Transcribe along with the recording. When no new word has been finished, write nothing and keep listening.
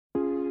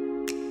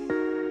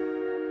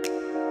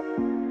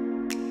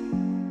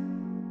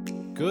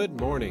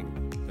Good morning,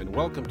 and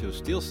welcome to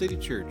Steel City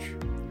Church.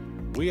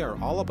 We are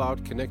all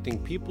about connecting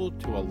people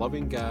to a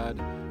loving God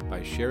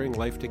by sharing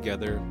life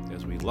together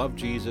as we love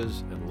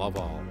Jesus and love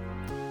all.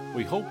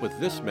 We hope with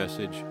this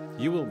message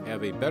you will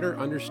have a better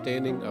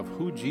understanding of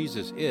who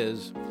Jesus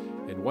is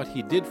and what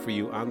he did for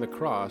you on the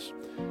cross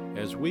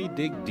as we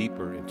dig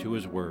deeper into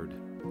his word.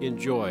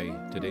 Enjoy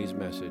today's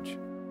message.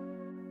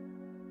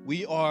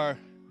 We are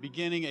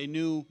beginning a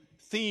new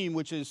theme,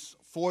 which is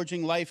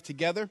Forging Life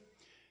Together.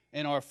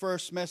 And our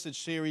first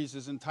message series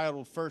is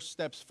entitled First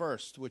Steps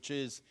First, which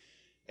is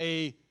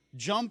a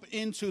jump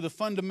into the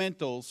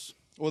fundamentals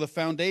or the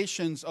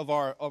foundations of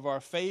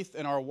our faith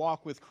and our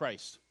walk with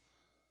Christ.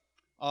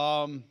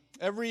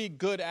 Every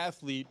good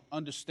athlete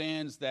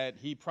understands that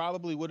he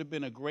probably would have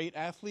been a great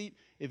athlete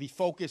if he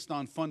focused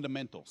on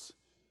fundamentals.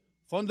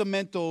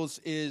 Fundamentals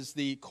is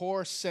the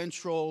core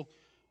central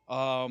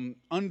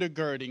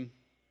undergirding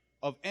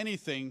of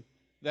anything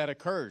that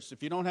occurs.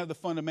 If you don't have the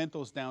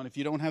fundamentals down, if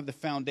you don't have the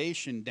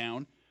foundation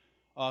down,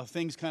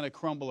 things kind of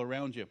crumble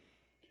around you.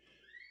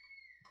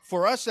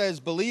 For us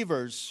as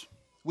believers,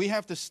 we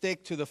have to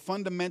stick to the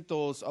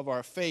fundamentals of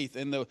our faith.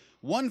 And the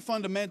one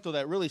fundamental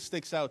that really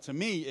sticks out to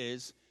me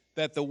is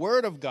that the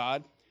Word of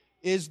God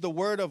is the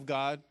Word of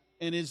God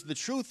and is the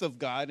truth of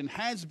God and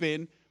has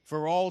been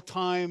for all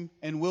time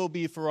and will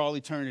be for all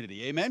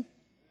eternity. Amen?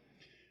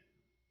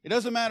 It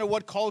doesn't matter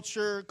what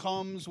culture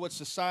comes, what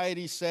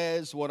society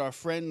says, what our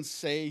friends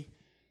say.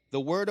 The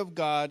Word of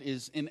God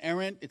is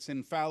inerrant, it's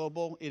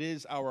infallible, it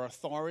is our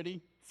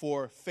authority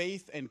for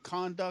faith and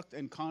conduct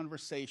and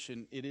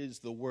conversation. It is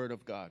the Word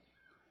of God.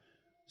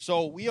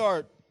 So we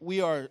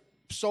are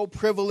so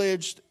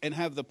privileged and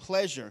have the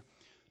pleasure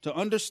to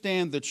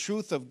understand the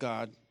truth of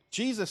God.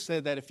 Jesus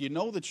said that if you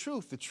know the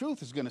truth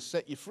is going to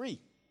set you free.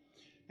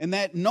 And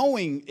that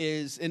knowing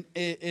is an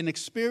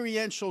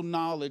experiential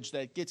knowledge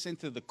that gets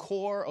into the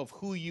core of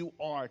who you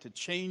are to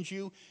change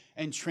you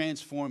and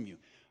transform you.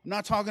 I'm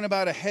not talking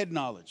about a head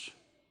knowledge.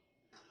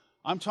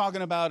 I'm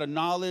talking about a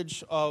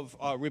knowledge of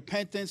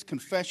repentance,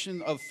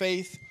 confession of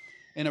faith,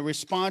 and a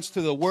response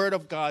to the Word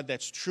of God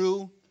that's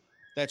true,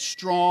 that's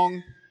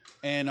strong,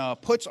 and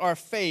puts our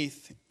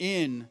faith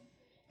in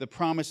the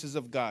promises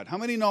of God. How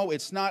many know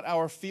it's not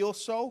our feel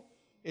so,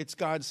 it's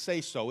God's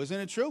say so? Isn't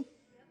it true?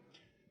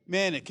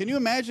 Man, can you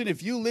imagine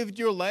if you lived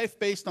your life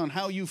based on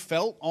how you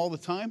felt all the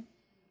time?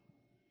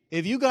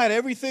 If you got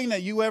everything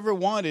that you ever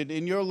wanted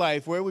in your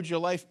life, where would your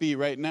life be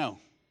right now?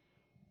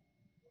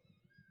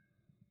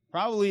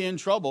 Probably in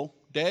trouble,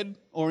 dead,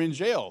 or in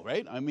jail,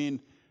 right? I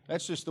mean,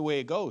 that's just the way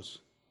it goes.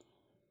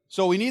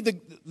 So we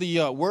need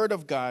the Word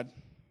of God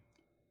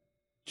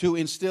to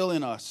instill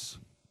in us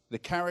the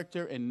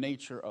character and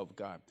nature of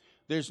God.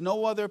 There's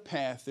no other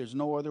path, there's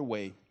no other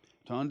way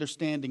to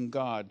understanding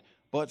God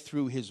but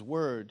through His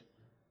Word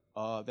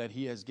that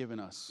he has given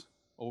us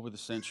over the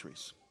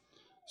centuries.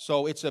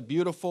 So it's a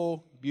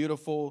beautiful,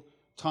 beautiful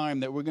time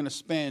that we're going to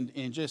spend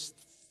in just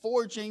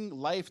forging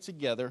life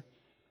together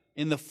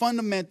in the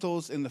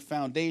fundamentals and the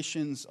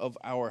foundations of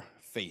our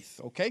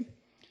faith, okay?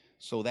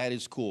 So that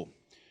is cool.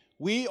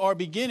 We are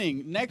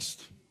beginning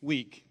next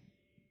week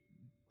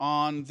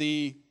on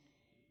the,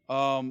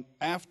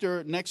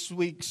 after next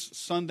week's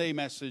Sunday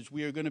message,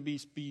 we are going to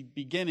be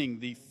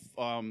beginning the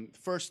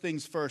First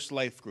Things First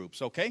life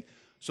groups, okay?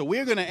 So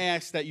we're going to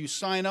ask that you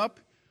sign up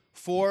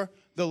for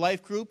the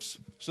life groups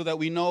so that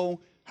we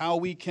know how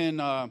we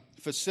can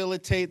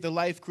facilitate the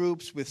life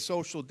groups with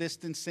social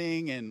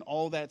distancing and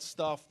all that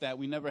stuff that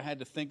we never had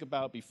to think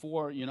about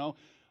before, you know.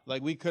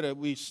 Like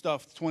we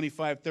stuffed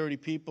 25, 30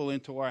 people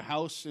into our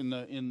house in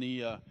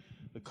the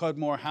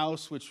Cudmore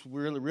house, which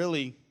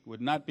really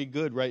would not be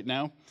good right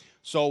now.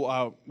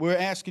 So we're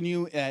asking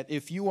you that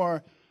if you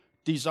are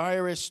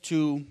desirous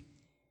to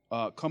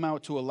come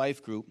out to a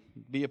life group,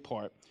 be a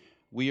part,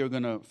 we are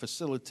going to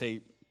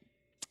facilitate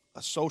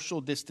a social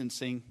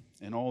distancing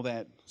and all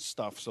that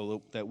stuff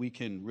so that we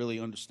can really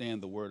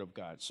understand the Word of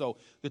God. So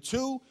the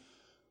two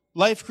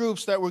life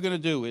groups that we're going to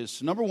do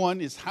is, number one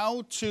is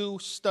how to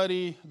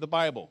study the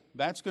Bible.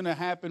 That's going to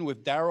happen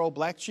with Darryl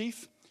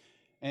Blackchief,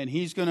 and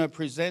he's going to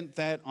present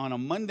that on a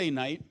Monday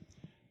night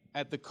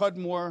at the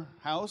Cudmore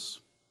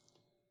House.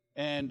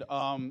 And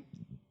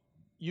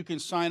you can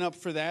sign up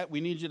for that.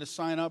 We need you to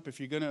sign up if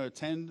you're going to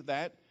attend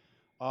that.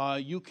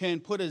 You can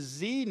put a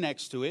Z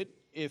next to it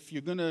if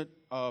you're going to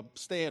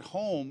stay at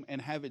home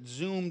and have it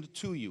zoomed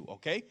to you,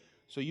 okay?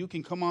 So you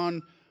can come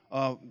on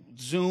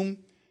Zoom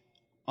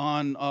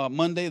on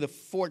Monday the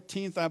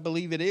 14th, I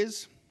believe it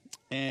is,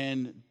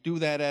 and do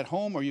that at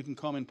home, or you can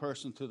come in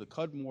person to the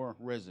Cudmore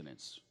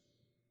residence.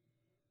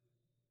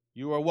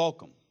 You are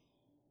welcome,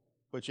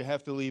 but you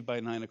have to leave by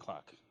 9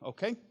 o'clock,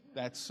 okay?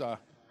 That's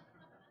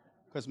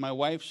because my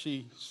wife,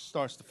 she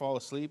starts to fall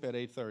asleep at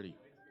 8:30.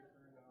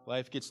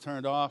 Life gets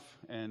turned off,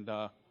 and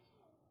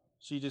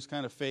she just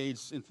kind of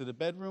fades into the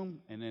bedroom,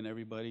 and then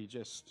everybody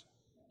just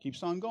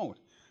keeps on going.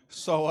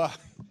 So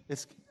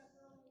it's,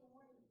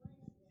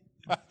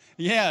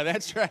 yeah,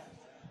 that's right.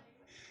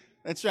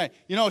 That's right.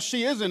 You know,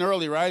 she is an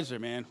early riser,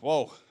 man.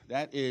 Whoa,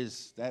 that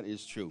is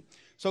true.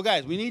 So,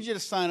 guys, we need you to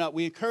sign up.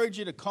 We encourage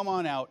you to come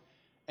on out,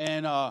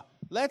 and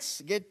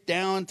let's get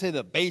down to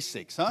the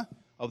basics,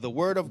 of the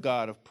Word of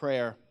God, of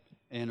prayer,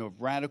 and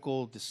of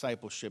radical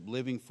discipleship,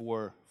 living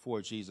for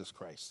Jesus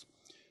Christ.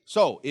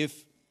 So,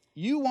 if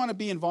you want to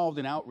be involved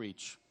in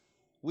outreach,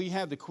 we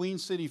have the Queen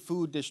City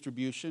food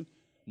distribution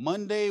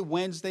Monday,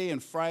 Wednesday,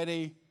 and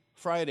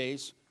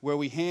Fridays, where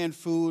we hand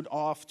food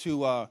off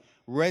to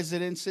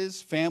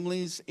residences,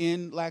 families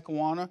in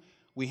Lackawanna.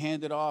 We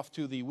hand it off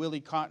to the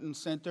Willie Cotton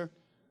Center.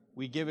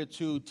 We give it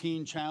to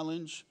Teen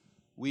Challenge.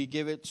 We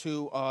give it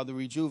to the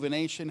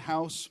Rejuvenation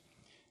House.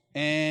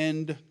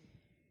 And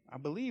I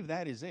believe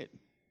that is it.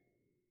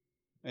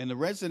 And the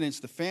residents,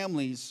 the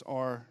families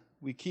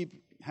we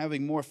keep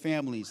having more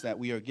families that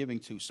we are giving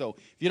to. So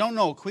if you don't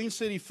know, Queen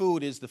City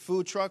Food is the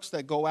food trucks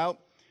that go out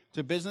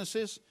to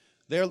businesses.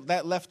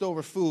 That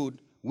leftover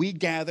food, we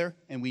gather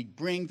and we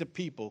bring to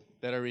people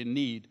that are in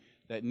need,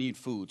 that need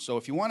food. So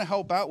if you want to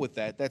help out with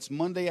that, that's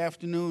Monday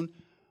afternoon,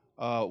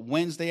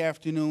 Wednesday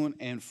afternoon,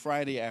 and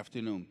Friday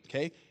afternoon,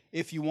 okay?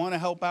 If you want to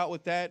help out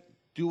with that,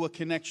 do a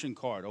connection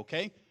card,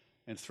 okay?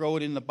 And throw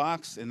it in the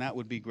box, and that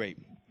would be great.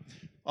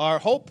 Our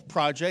Hope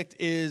Project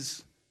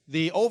is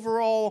the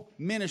overall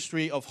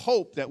ministry of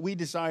hope that we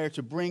desire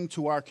to bring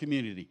to our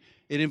community.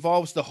 It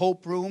involves the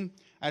Hope Room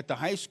at the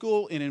high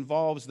school. It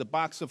involves the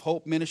Box of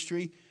Hope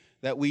ministry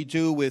that we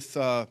do with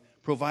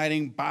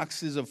providing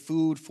boxes of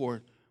food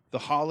for the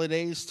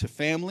holidays to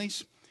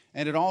families.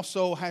 And it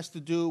also has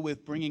to do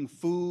with bringing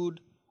food,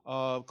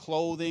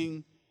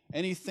 clothing,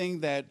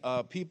 anything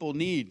that people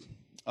need,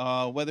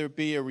 whether it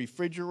be a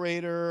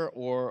refrigerator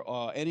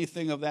or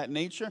anything of that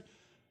nature.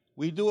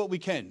 We do what we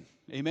can,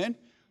 amen,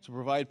 to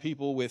provide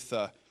people with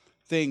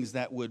things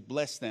that would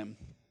bless them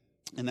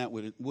and that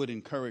would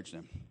encourage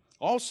them.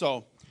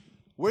 Also,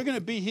 we're going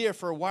to be here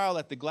for a while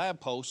at the Glad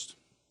Post,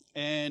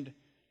 and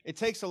it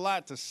takes a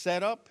lot to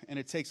set up and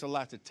it takes a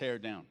lot to tear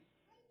down.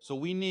 So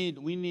we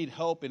need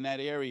help in that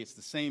area. It's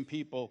the same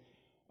people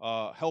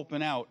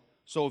helping out.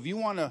 So if you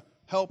want to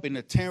help in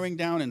the tearing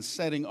down and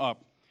setting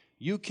up,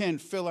 you can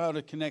fill out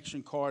a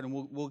connection card and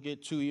we'll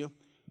get to you.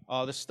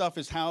 The stuff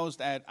is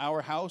housed at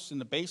our house in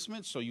the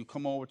basement, so you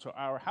come over to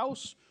our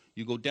house,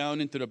 you go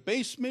down into the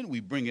basement, we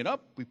bring it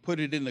up, we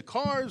put it in the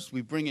cars,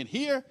 we bring it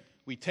here,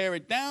 we tear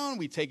it down,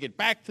 we take it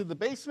back to the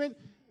basement,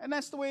 and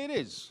that's the way it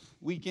is,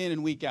 week in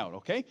and week out,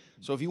 okay?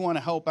 So if you want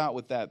to help out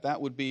with that, that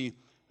would be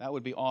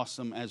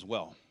awesome as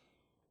well.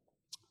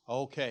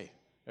 Okay,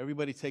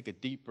 everybody take a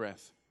deep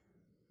breath.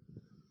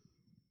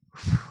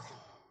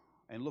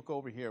 And look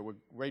over here. We're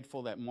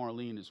grateful that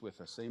Marlene is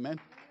with us. Amen?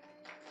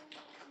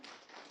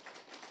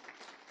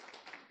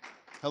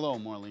 Hello,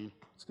 Marlene.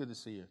 It's good to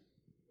see you.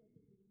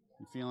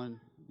 You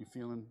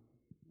feeling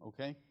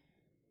okay?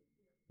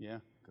 Yeah?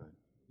 Good.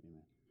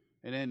 Amen.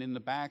 And then in the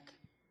back,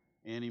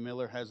 Annie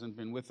Miller hasn't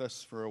been with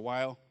us for a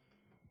while.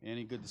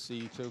 Annie, good to see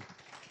you too.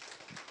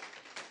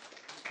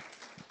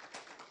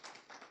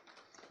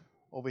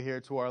 Over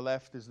here to our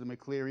left is the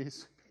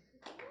McClearys.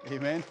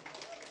 Amen.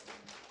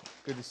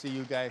 Good to see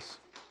you guys.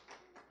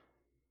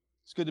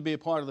 It's good to be a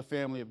part of the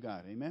family of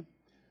God. Amen.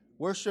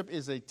 Worship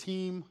is a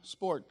team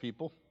sport,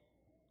 people.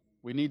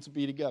 We need to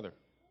be together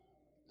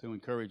to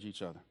encourage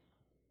each other.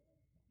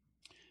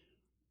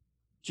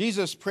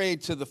 Jesus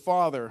prayed to the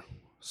Father,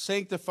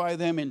 sanctify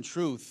them in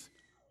truth.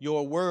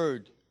 Your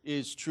word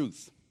is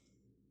truth.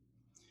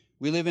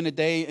 We live in a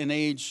day and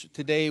age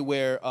today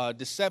where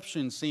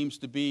deception seems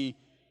to be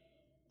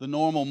the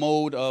normal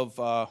mode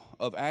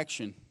of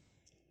action.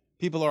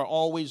 People are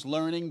always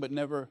learning but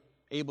never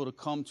able to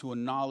come to a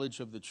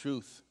knowledge of the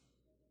truth.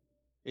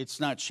 It's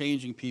not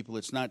changing people.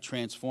 It's not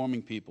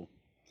transforming people.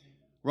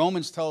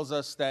 Romans tells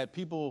us that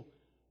people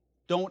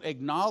don't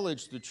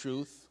acknowledge the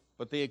truth,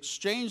 but they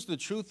exchange the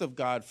truth of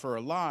God for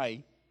a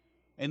lie,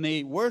 and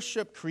they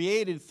worship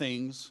created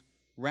things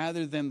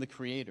rather than the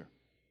Creator.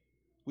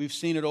 We've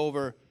seen it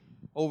over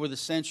the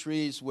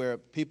centuries where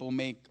people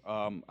make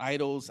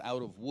idols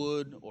out of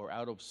wood or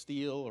out of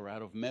steel or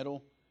out of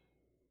metal.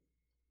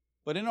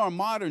 But in our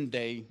modern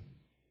day,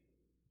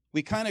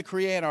 we kind of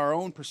create our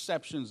own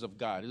perceptions of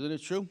God. Isn't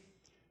it true?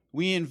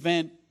 We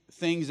invent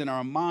things in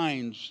our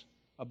minds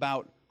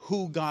about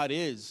who God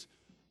is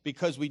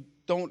because we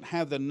don't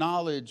have the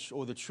knowledge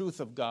or the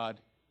truth of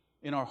God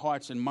in our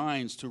hearts and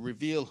minds to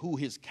reveal who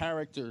his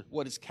character,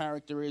 what his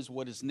character is,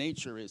 what his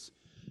nature is.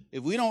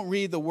 If we don't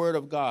read the Word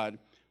of God,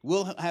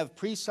 we'll have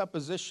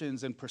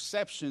presuppositions and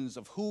perceptions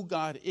of who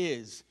God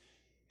is,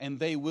 and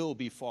they will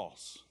be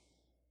false.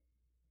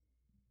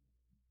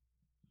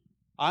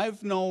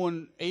 I've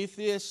known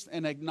atheists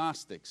and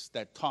agnostics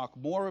that talk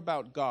more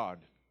about God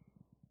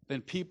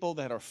than people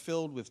that are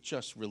filled with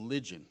just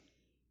religion.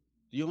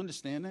 Do you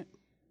understand that?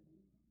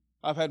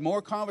 I've had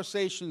more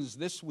conversations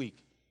this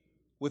week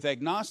with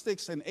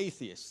agnostics and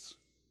atheists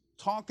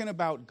talking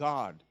about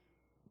God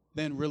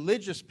than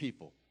religious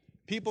people,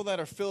 people that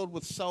are filled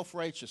with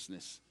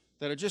self-righteousness,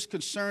 that are just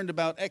concerned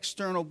about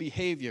external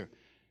behavior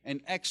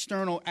and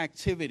external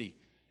activity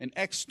and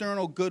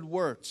external good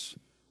works.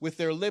 With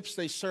their lips,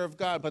 they serve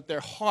God, but their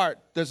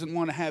heart doesn't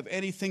want to have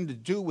anything to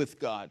do with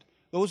God.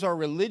 Those are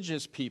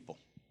religious people.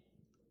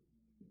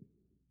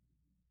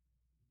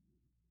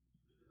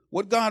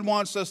 What God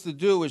wants us to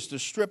do is to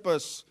strip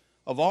us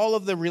of all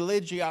of the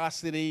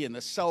religiosity and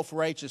the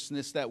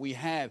self-righteousness that we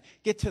have.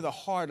 Get to the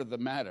heart of the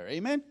matter.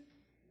 Amen?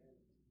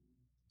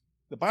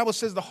 The Bible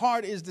says the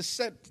heart is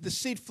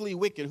deceitfully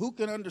wicked. Who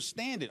can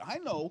understand it? I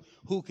know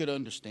who could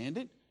understand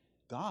it.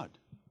 God.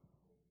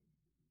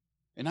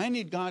 And I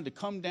need God to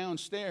come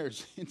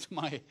downstairs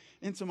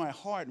into my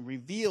heart and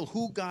reveal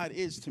who God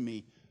is to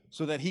me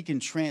so that he can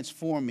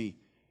transform me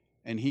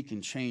and he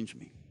can change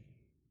me.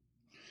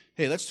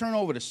 Hey, let's turn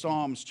over to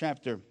Psalms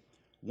chapter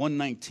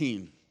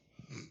 119.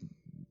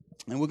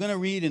 And we're going to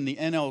read in the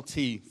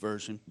NLT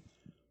version,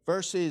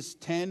 verses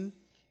 10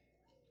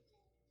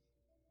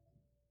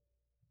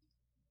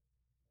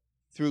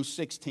 through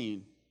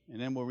 16,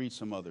 and then we'll read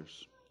some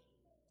others.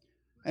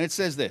 And it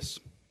says this: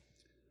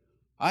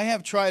 I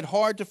have tried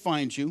hard to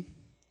find you.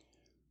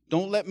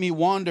 Don't let me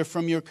wander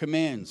from your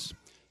commands.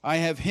 I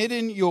have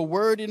hidden your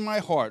word in my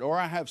heart, or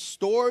I have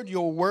stored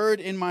your word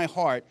in my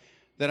heart,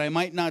 that I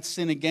might not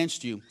sin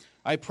against you.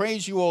 I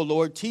praise you, O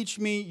Lord. Teach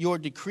me your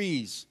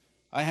decrees.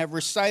 I have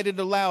recited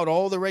aloud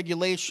all the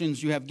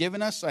regulations you have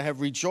given us. I have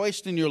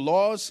rejoiced in your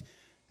laws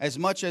as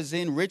much as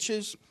in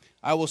riches.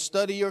 I will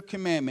study your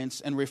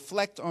commandments and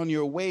reflect on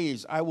your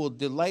ways. I will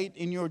delight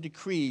in your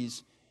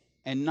decrees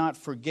and not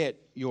forget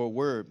your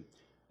word.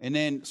 And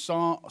then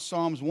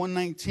Psalms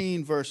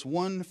 119, verse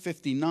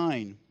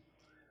 159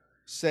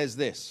 says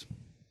this: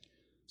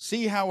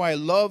 See how I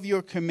love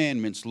your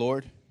commandments,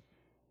 Lord.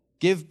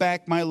 Give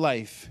back my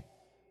life,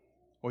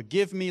 or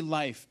give me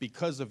life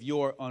because of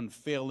your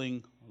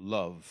unfailing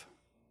love.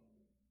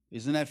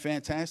 Isn't that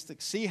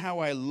fantastic? See how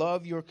I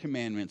love your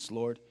commandments,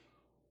 Lord.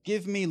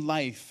 Give me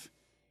life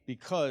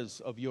because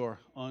of your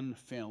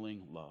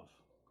unfailing love.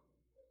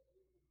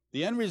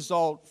 The end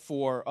result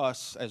for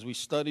us as we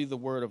study the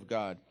Word of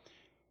God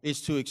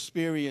is to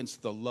experience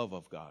the love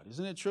of God.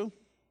 Isn't it true?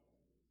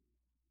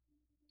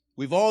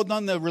 We've all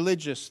done the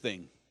religious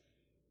thing.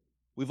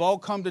 We've all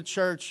come to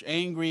church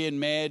angry and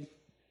mad,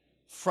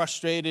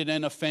 frustrated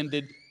and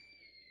offended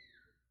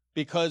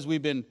because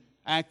we've been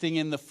acting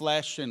in the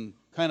flesh and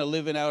kind of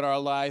living out our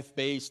life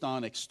based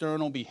on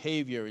external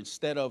behavior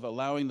instead of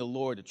allowing the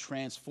Lord to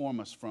transform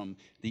us from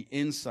the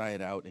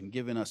inside out and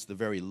giving us the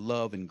very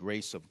love and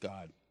grace of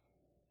God.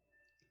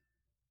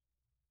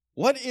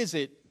 What is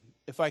it,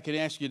 if I could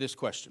ask you this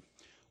question,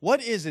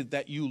 what is it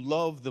that you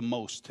love the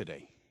most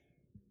today?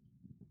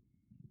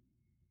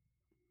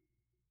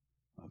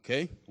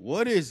 Okay,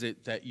 what is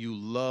it that you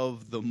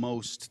love the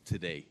most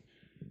today?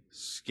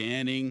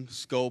 Scanning,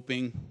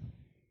 scoping.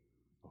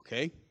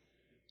 Okay,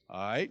 all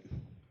right.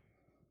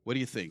 What do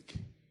you think?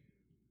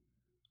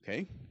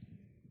 Okay.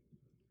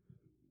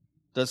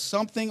 Does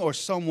something or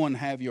someone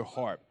have your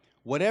heart?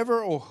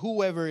 Whatever or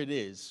whoever it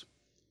is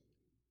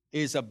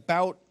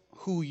about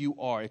who you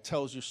are. It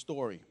tells your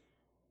story.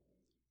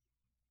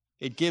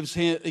 It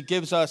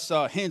gives us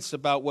hints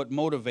about what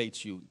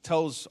motivates you. It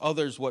tells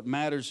others what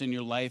matters in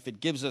your life.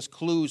 It gives us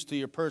clues to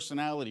your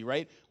personality,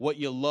 right? What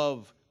you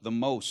love the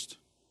most.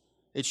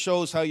 It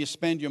shows how you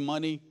spend your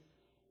money,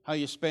 how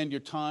you spend your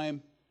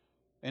time,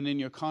 and in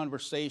your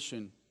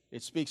conversation,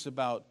 it speaks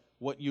about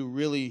what you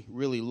really,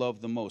 really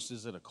love the most.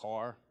 Is it a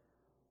car?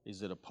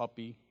 Is it a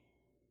puppy?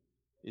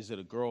 Is it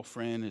a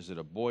girlfriend? Is it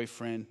a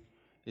boyfriend?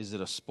 Is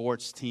it a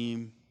sports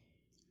team?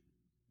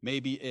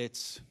 Maybe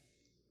it's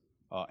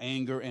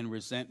anger and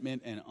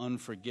resentment and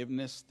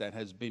unforgiveness that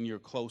has been your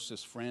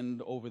closest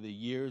friend over the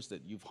years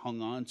that you've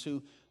hung on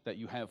to, that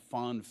you have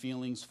fond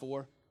feelings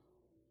for.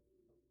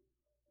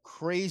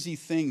 Crazy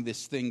thing,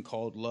 this thing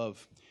called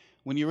love.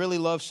 When you really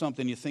love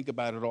something, you think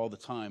about it all the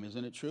time.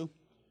 Isn't it true?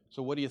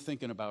 So what are you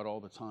thinking about all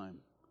the time?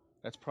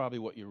 That's probably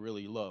what you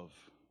really love.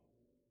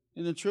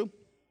 Isn't it true?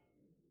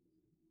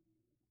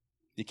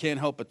 You can't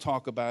help but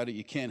talk about it.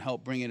 You can't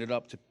help bringing it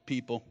up to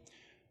people.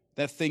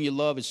 That thing you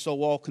love is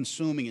so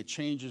all-consuming, it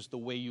changes the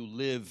way you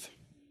live.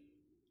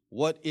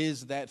 What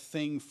is that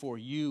thing for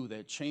you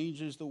that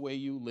changes the way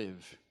you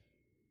live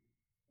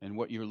and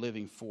what you're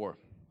living for?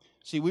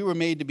 See, we were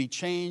made to be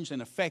changed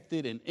and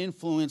affected and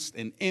influenced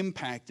and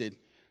impacted,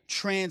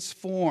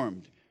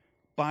 transformed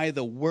by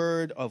the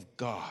Word of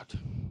God.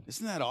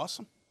 Isn't that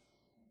awesome?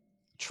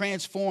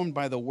 Transformed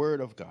by the Word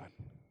of God.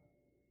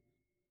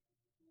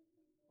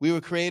 We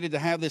were created to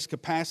have this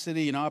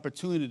capacity and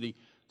opportunity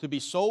to be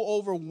so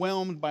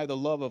overwhelmed by the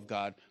love of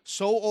God,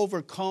 so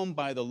overcome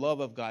by the love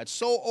of God,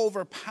 so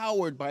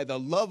overpowered by the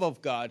love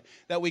of God,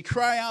 that we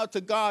cry out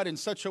to God in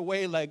such a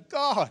way like,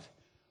 God,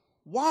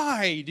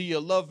 why do you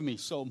love me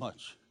so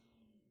much?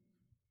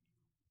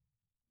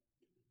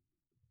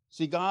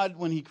 See, God,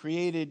 when he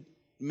created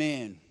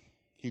man,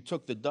 he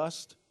took the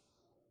dust.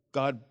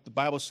 The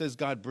Bible says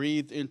God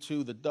breathed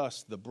into the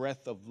dust the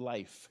breath of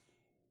life,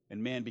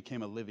 and man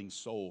became a living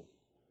soul.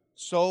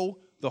 So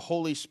the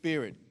Holy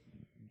Spirit,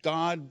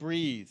 God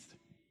breathed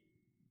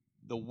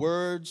the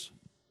words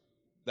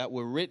that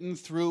were written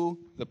through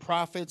the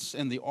prophets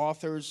and the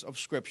authors of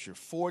Scripture.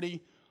 40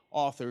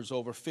 authors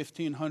over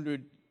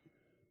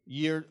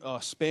 1,500-year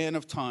span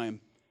of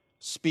time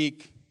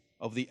speak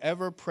of the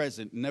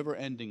ever-present,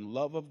 never-ending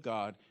love of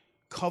God,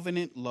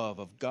 covenant love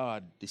of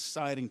God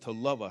deciding to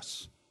love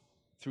us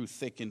through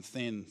thick and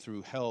thin,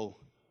 through hell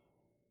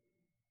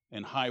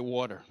and high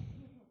water.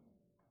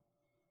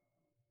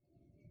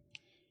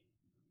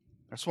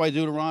 That's why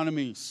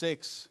Deuteronomy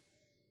 6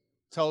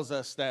 tells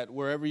us that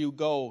wherever you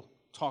go,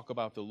 talk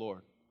about the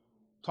Lord.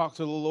 Talk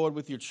to the Lord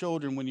with your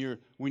children when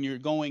you're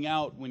going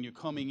out, when you're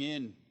coming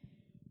in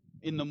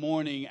the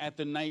morning, at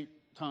the night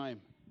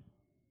time.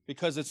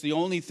 Because it's the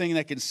only thing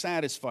that can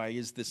satisfy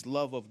is this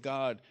love of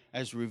God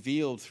as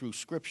revealed through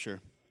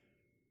Scripture,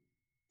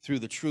 through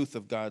the truth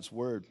of God's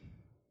Word.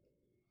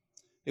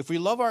 If we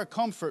love our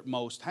comfort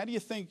most, how do you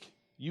think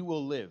you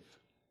will live?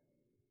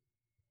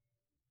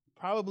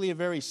 Probably a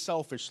very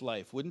selfish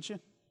life, wouldn't you?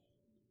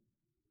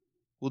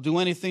 We'll do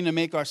anything to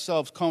make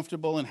ourselves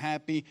comfortable and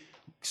happy,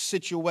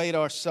 situate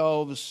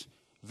ourselves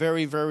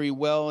very, very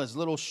well, as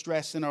little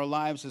stress in our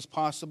lives as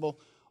possible.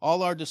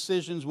 All our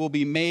decisions will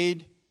be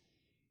made,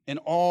 and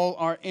all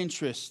our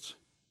interests,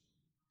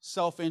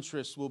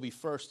 self-interest, will be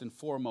first and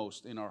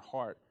foremost in our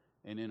heart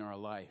and in our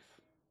life.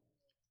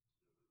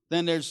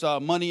 Then there's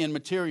money and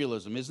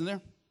materialism, isn't there?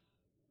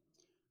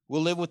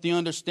 We'll live with the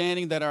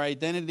understanding that our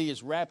identity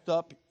is wrapped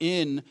up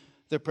in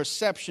the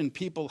perception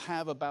people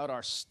have about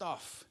our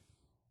stuff.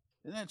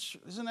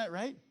 Isn't that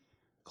right?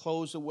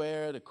 Clothes you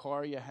wear, the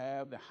car you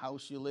have, the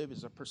house you live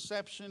is a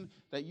perception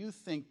that you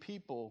think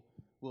people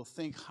will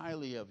think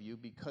highly of you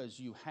because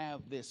you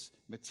have this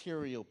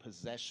material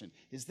possession.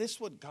 Is this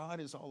what God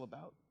is all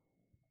about?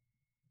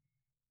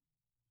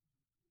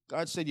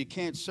 God said you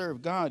can't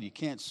serve God, you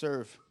can't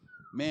serve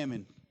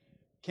mammon.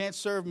 Can't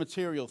serve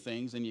material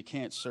things, and you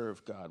can't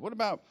serve God. What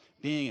about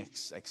being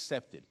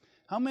accepted?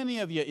 How many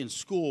of you in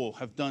school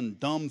have done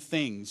dumb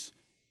things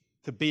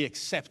to be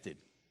accepted?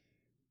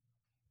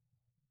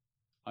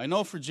 I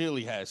know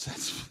Fragile has,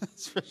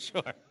 that's for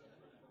sure.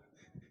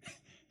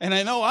 And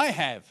I know I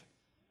have.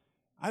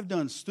 I've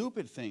done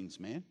stupid things,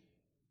 man.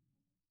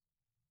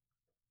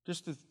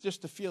 Just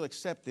to feel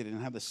accepted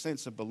and have a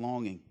sense of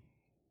belonging.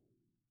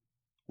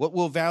 What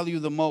we'll value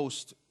the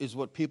most is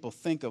what people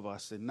think of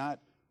us and not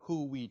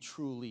who we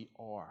truly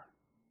are.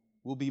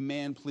 We'll be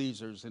man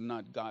pleasers and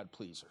not God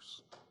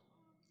pleasers.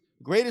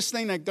 The greatest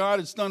thing that God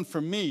has done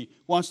for me,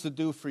 wants to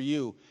do for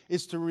you,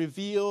 is to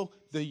reveal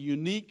the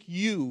unique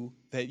you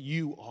that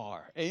you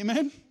are.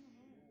 Amen?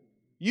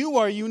 You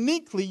are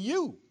uniquely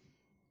you.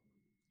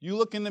 You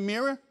look in the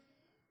mirror,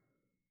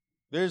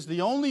 there's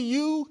the only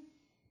you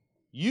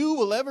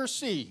will ever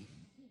see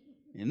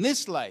in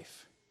this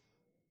life,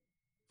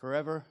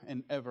 forever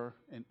and ever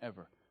and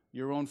ever.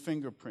 Your own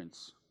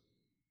fingerprints,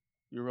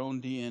 your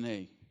own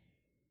DNA,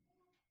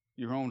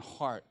 your own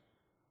heart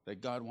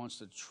that God wants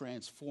to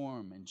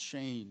transform and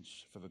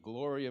change for the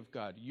glory of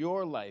God.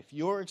 Your life,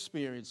 your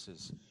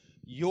experiences,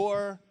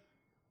 your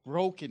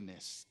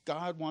brokenness,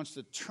 God wants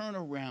to turn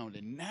around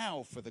and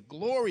now, for the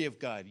glory of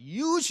God,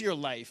 use your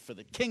life for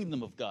the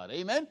kingdom of God.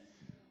 Amen?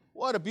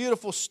 What a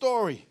beautiful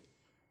story.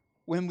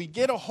 When we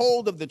get a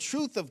hold of the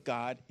truth of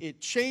God, it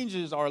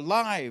changes our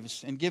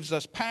lives and gives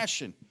us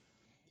passion.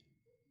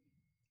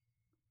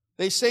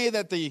 They say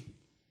that the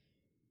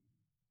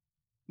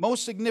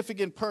most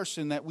significant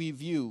person that we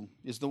view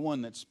is the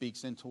one that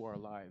speaks into our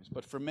lives.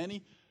 But for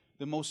many,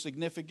 the most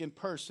significant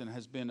person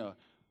has been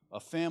a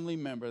family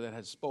member that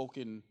has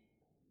spoken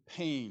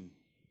pain,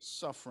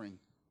 suffering,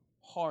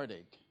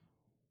 heartache,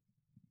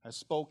 has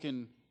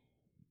spoken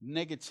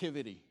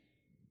negativity,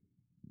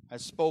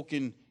 has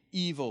spoken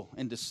evil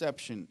and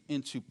deception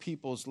into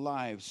people's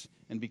lives.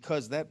 And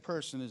because that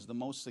person is the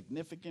most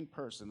significant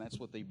person, that's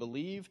what they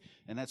believe,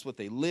 and that's what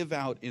they live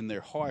out in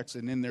their hearts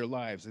and in their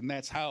lives. And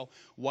that's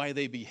why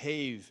they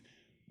behave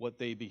what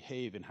they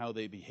behave and how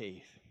they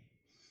behave.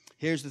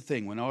 Here's the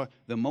thing. When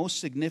the most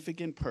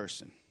significant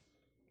person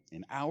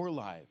in our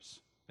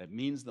lives that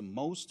means the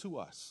most to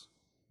us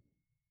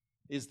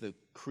is the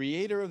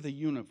creator of the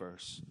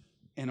universe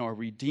and our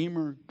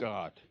Redeemer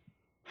God,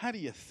 how do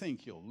you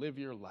think you'll live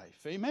your life?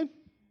 Amen?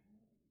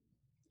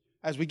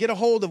 As we get a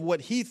hold of what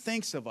he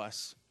thinks of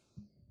us,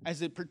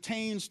 as it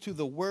pertains to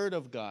the Word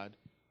of God,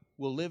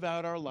 we'll live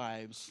out our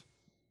lives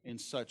in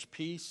such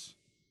peace,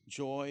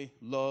 joy,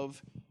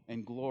 love,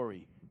 and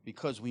glory,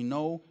 because we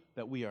know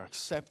that we are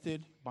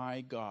accepted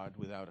by God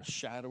without a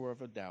shadow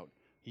of a doubt.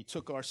 He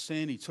took our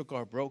sin, he took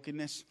our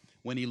brokenness.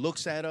 When he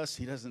looks at us,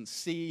 he doesn't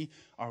see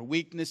our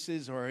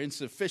weaknesses or our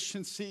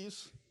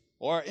insufficiencies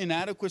or our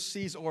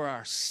inadequacies or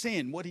our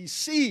sin. What he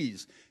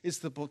sees is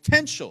the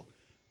potential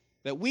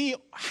that we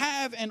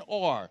have and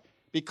are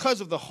because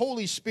of the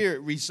Holy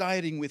Spirit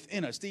residing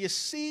within us. Do you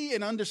see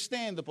and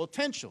understand the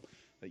potential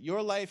that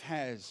your life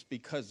has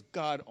because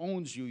God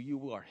owns you?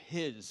 You are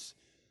his.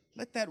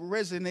 Let that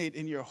resonate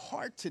in your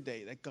heart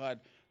today, that God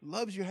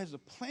loves you, has a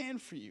plan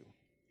for you.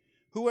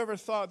 Whoever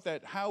thought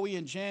that Howie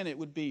and Janet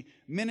would be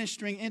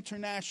ministering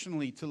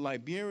internationally to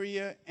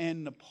Liberia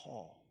and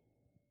Nepal?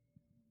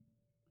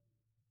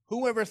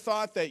 Whoever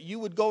thought that you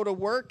would go to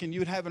work and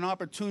you'd have an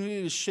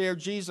opportunity to share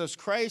Jesus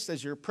Christ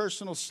as your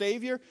personal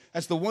Savior,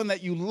 as the one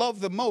that you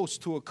love the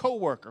most to a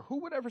coworker?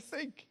 Who would ever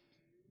think?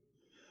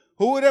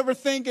 Who would ever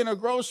think in a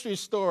grocery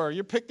store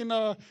you're picking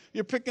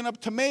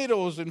up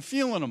tomatoes and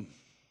feeling them?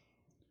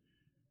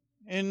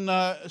 And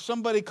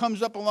somebody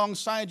comes up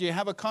alongside you,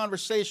 have a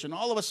conversation.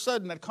 All of a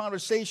sudden, that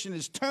conversation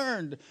is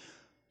turned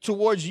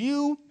towards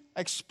you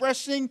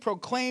expressing,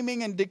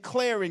 proclaiming, and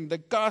declaring the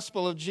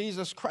gospel of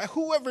Jesus Christ.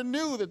 Whoever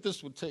knew that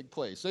this would take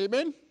place?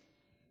 Amen?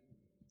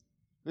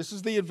 This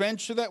is the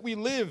adventure that we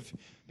live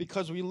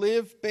because we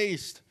live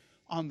based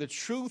on the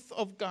truth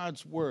of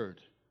God's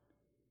word.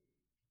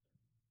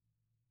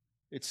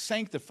 It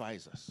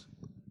sanctifies us.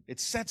 It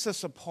sets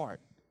us apart.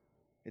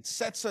 It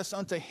sets us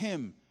unto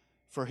him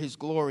for his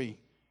glory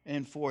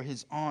and for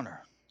his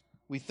honor.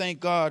 We thank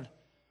God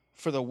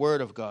for the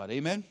word of God.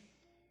 Amen?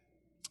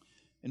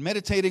 In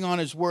meditating on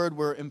his word,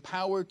 we're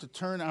empowered to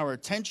turn our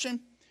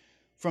attention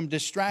from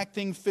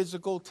distracting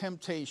physical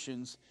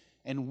temptations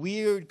and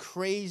weird,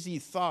 crazy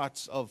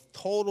thoughts of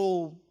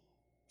total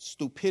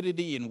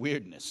stupidity and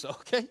weirdness,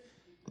 okay?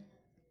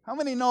 How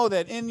many know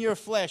that in your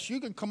flesh, you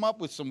can come up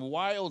with some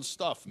wild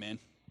stuff, man?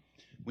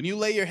 When you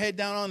lay your head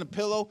down on the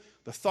pillow,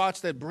 the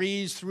thoughts that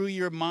breeze through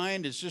your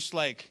mind is just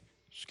like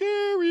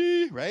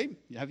scary, right?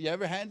 Have you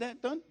ever had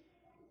that done?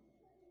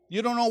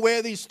 You don't know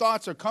where these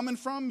thoughts are coming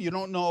from. You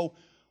don't know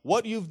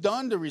what you've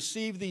done to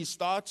receive these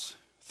thoughts.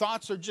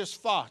 Thoughts are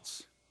just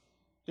thoughts.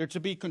 They're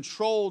to be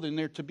controlled and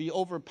they're to be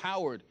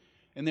overpowered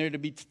and they're to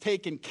be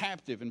taken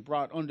captive and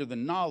brought under the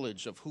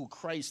knowledge of who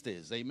Christ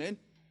is. Amen?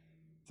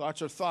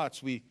 Thoughts are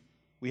thoughts. We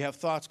have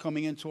thoughts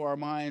coming into our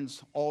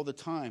minds all the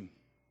time.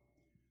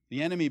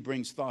 The enemy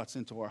brings thoughts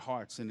into our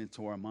hearts and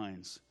into our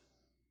minds.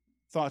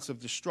 Thoughts of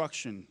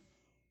destruction.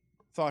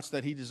 Thoughts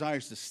that he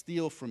desires to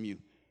steal from you.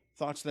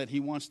 Thoughts that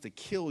he wants to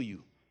kill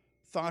you.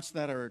 Thoughts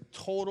that are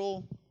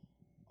total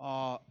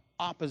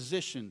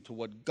opposition to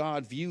what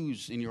God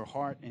views in your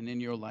heart and in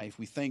your life.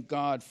 We thank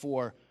God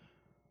for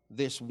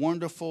this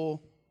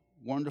wonderful,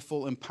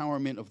 wonderful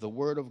empowerment of the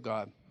Word of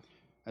God.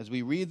 As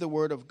we read the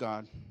Word of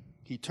God,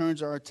 he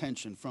turns our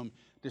attention from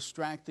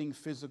distracting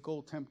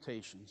physical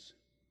temptations.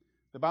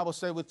 The Bible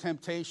said with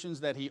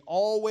temptations that he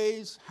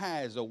always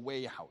has a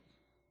way out.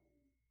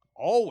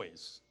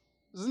 Always.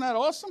 Isn't that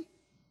awesome?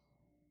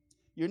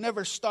 You're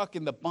never stuck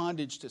in the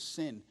bondage to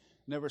sin,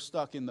 never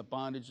stuck in the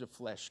bondage of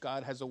flesh.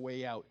 God has a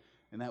way out,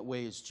 and that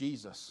way is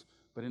Jesus.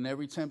 But in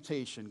every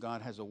temptation,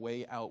 God has a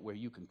way out where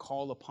you can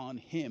call upon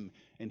him,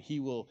 and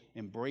he will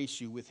embrace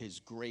you with his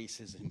grace,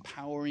 his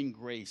empowering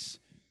grace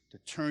to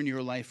turn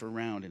your life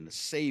around and to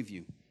save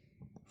you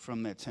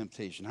from that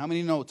temptation. How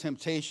many know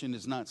temptation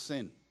is not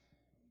sin?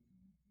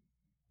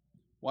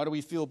 Why do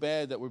we feel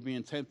bad that we're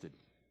being tempted?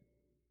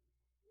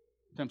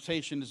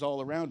 Temptation is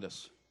all around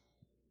us.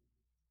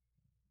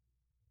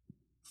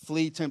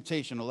 Flee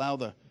temptation. Allow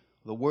the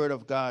word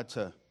of God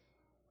to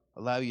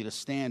allow you to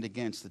stand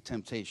against the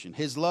temptation.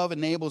 His love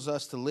enables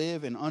us to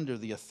live in under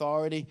the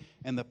authority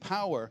and the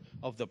power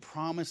of the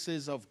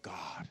promises of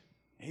God.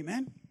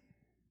 Amen?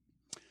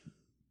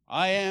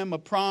 I am a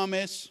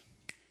promise.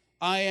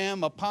 I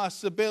am a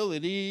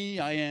possibility.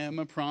 I am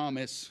a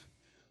promise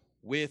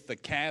with a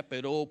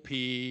capital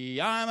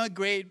P. I'm a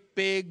great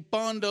big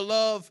bundle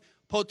of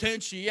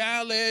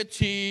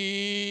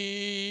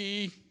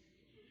potentiality.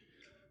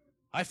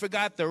 I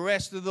forgot the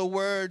rest of the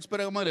words, but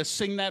I'm going to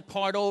sing that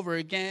part over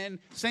again.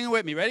 Sing it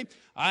with me. Ready?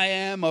 I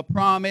am a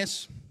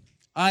promise.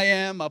 I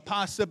am a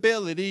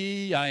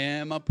possibility. I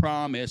am a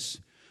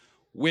promise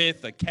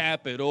with a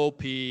capital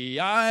P.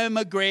 I'm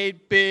a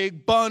great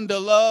big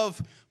bundle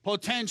of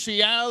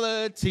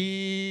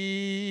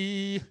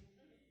potentiality.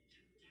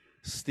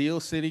 Steel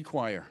City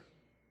Choir.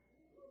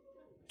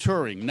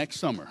 Touring next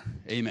summer.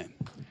 Amen.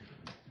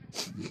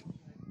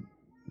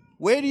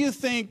 Where do you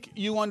think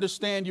you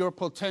understand your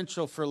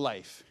potential for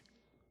life?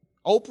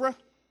 Oprah?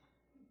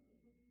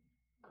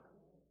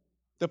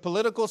 The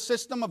political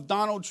system of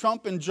Donald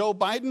Trump and Joe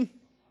Biden?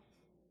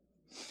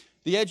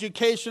 The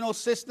educational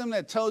system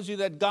that tells you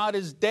that God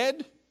is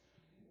dead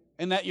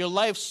and that your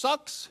life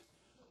sucks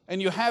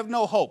and you have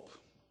no hope?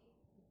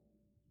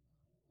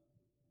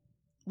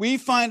 We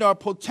find our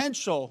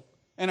potential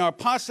and our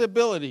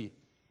possibility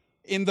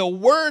in the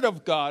Word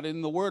of God,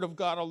 in the Word of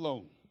God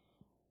alone.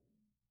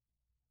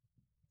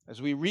 As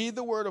we read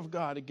the Word of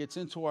God, it gets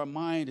into our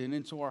mind and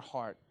into our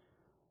heart,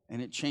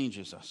 and it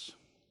changes us.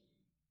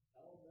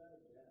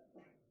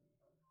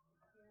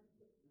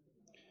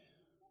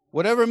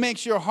 Whatever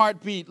makes your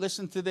heart beat,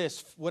 listen to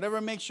this, whatever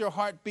makes your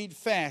heart beat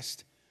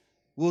fast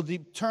will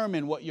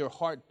determine what your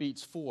heart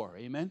beats for.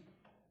 Amen?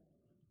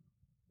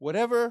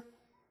 Whatever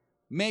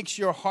makes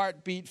your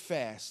heart beat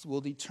fast will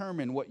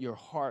determine what your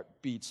heart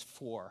beats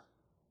for.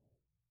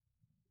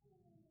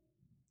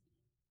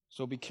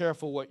 So be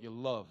careful what you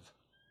love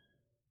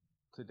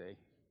today.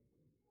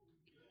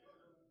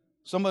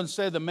 Someone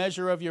said the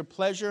measure of your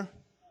pleasure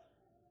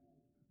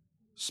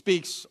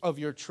speaks of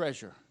your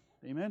treasure.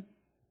 Amen?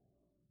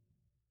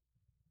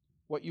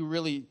 What you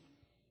really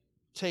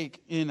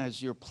take in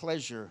as your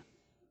pleasure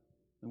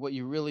and what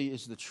you really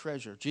is the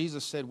treasure.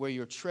 Jesus said where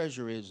your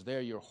treasure is,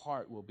 there your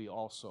heart will be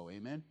also.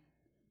 Amen?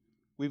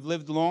 We've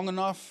lived long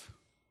enough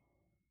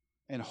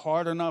and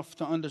hard enough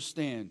to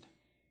understand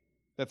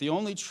that the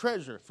only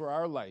treasure for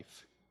our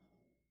life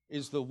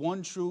is the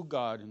one true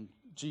God and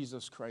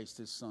Jesus Christ,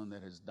 his Son,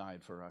 that has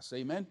died for us.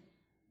 Amen?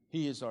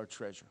 He is our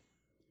treasure.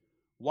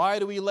 Why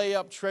do we lay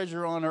up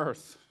treasure on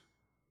earth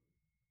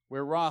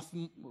where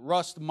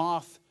rust,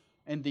 moth,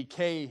 and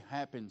decay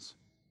happens?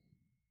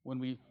 When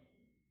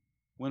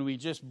we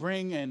just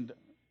bring and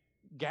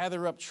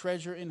gather up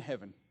treasure in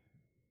heaven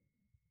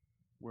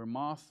where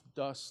moth,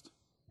 dust,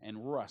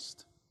 and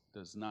rust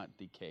does not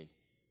decay.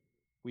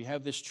 We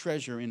have this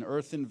treasure in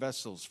earthen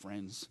vessels,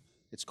 friends.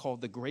 It's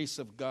called the grace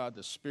of God,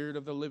 the Spirit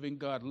of the living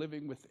God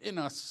living within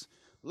us.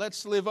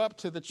 Let's live up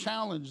to the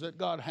challenge that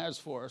God has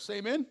for us.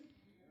 Amen?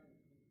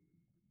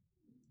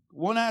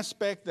 One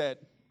aspect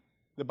that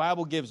the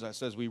Bible gives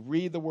us as we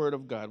read the Word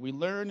of God, we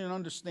learn and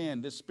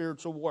understand this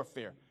spiritual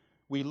warfare.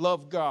 We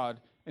love God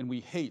and we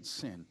hate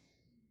sin.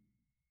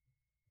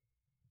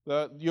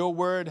 Your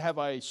word have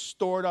I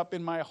stored up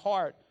in my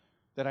heart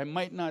that I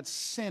might not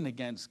sin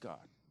against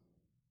God.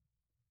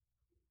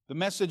 The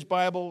Message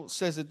Bible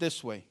says it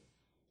this way: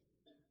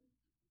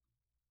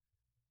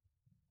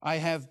 I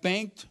have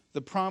banked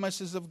the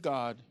promises of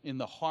God in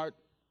the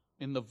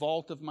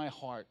vault of my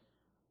heart,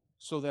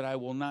 so that I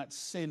will not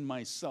sin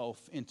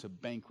myself into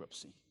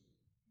bankruptcy.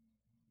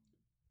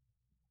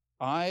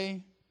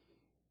 I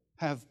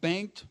have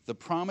banked the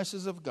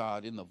promises of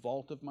God in the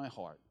vault of my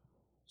heart,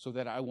 so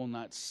that I will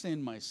not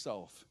sin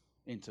myself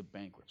into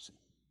bankruptcy.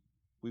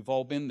 We've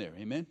all been there,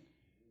 amen?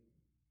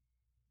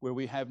 Where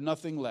we have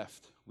nothing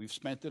left. We've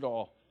spent it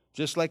all.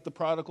 Just like the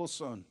prodigal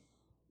son,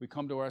 we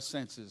come to our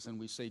senses and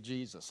we say,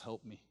 Jesus,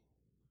 help me.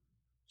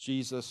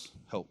 Jesus,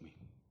 help me.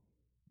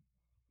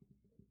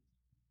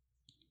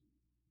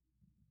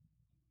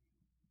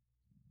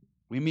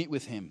 We meet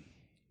with him.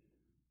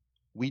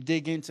 We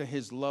dig into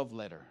his love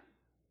letter.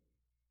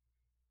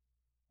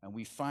 And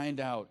we find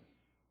out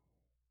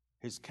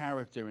his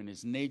character and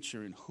his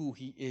nature and who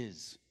he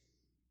is.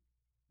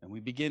 And we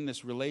begin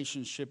this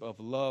relationship of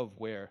love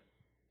where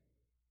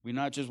we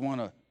not just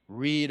want to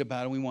read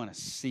about him, we want to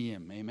see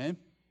him. Amen?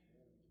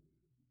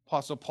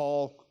 Apostle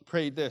Paul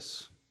prayed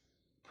this: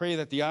 pray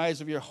that the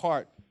eyes of your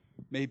heart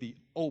may be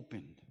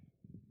opened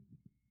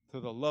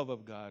to the love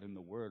of God and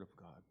the word of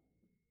God.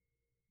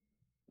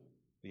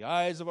 The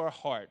eyes of our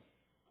heart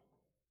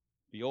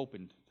be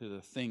opened to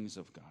the things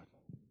of God.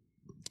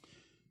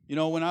 You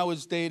know, when I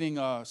was dating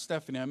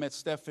Stephanie, I met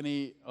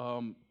Stephanie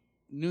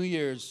New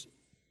Year's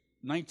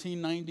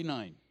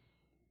 1999.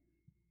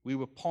 We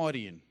were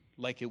partying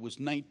like it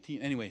was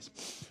 19. Anyways,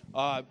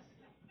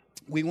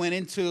 we went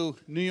into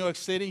New York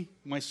City.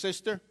 My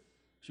sister,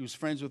 she was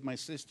friends with my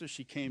sister.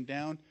 She came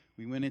down.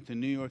 We went into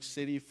New York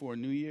City for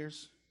New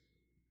Year's.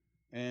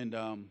 And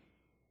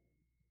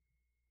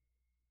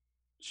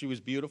she was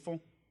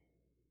beautiful.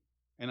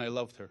 And I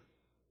loved her.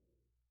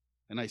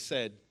 And I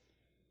said,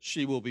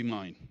 she will be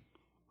mine.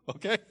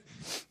 Okay?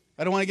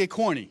 I don't want to get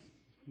corny.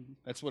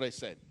 That's what I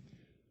said.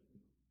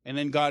 And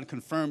then God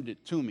confirmed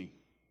it to me.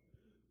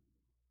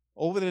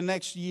 Over the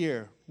next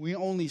year, we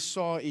only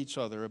saw each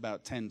other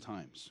about 10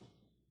 times.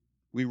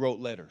 We wrote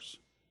letters.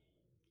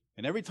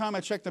 And every time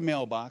I checked the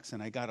mailbox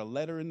and I got a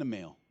letter in the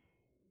mail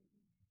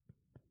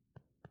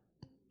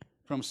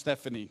from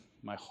Stephanie,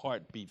 my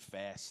heart beat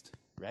fast,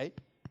 right?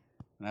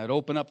 And I'd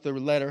open up the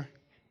letter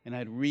and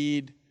I'd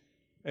read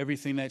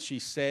everything that she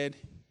said,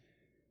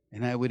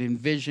 and I would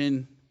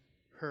envision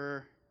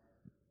her,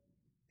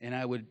 and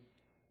I would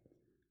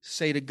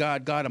say to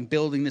God, God, I'm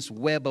building this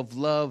web of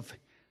love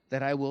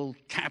that I will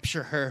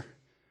capture her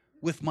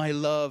with my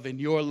love and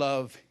your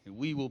love, and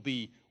we will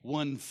be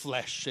one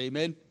flesh.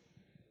 Amen?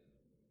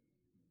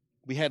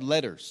 We had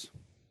letters.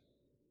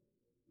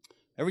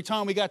 Every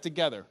time we got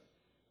together,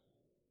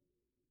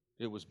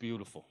 it was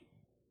beautiful.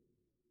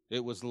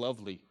 It was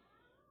lovely.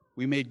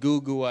 We made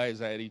goo-goo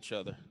eyes at each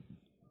other.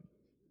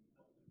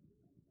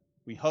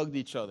 We hugged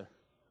each other.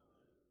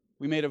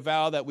 We made a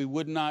vow that we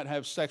would not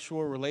have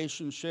sexual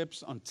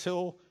relationships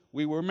until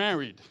we were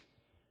married.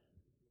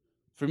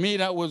 For me,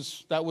 that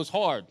was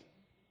hard.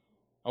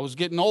 I was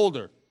getting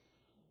older.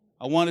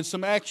 I wanted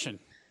some action.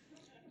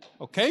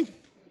 Okay?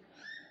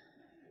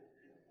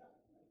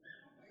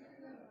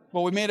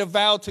 But we made a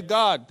vow to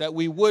God that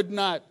we would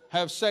not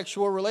have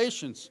sexual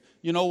relations.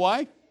 You know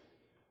why?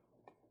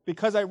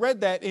 Because I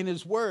read that in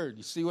his word.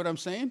 You see what I'm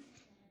saying?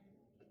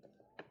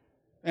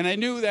 And I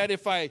knew that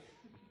if I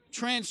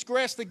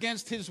transgressed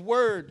against his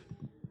word,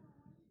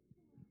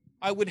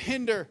 I would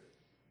hinder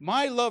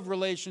my love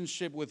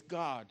relationship with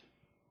God.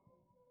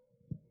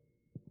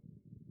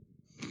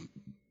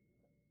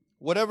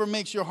 Whatever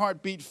makes your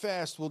heart beat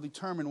fast will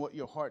determine what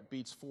your heart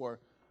beats for.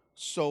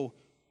 So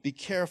be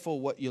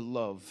careful what you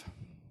love.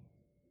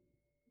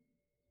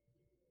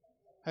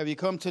 Have you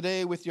come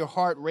today with your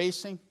heart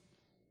racing?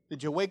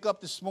 Did you wake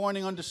up this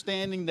morning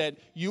understanding that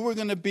you were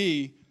going to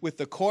be with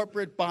the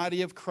corporate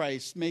body of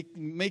Christ,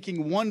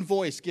 making one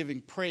voice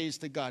giving praise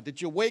to God?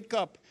 Did you wake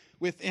up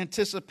with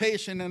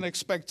anticipation and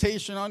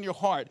expectation on your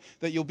heart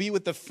that you'll be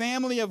with the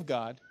family of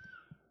God,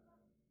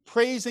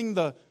 praising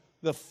the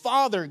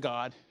Father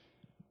God,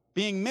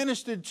 being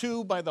ministered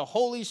to by the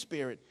Holy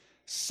Spirit,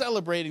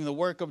 celebrating the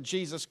work of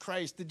Jesus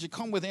Christ? Did you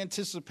come with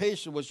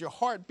anticipation? Was your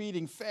heart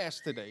beating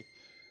fast today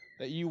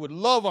that you would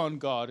love on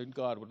God and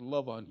God would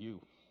love on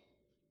you?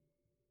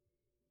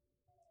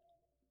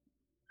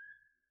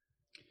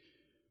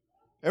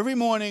 Every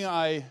morning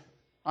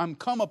I'm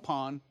come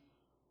upon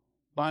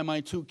by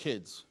my 2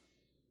 kids,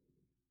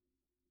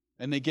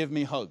 and they give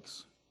me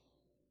hugs.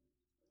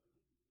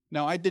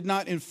 Now, I did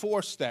not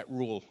enforce that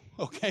rule,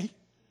 okay?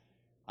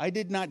 I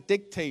did not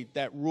dictate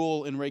that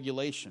rule and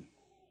regulation.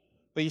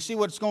 But you see,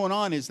 what's going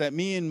on is that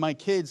me and my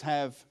kids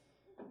have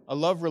a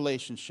love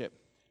relationship.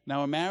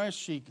 Now, in marriage,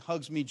 she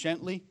hugs me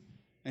gently,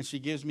 and she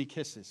gives me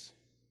kisses.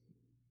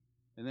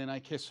 And then I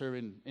kiss her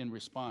in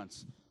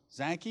response.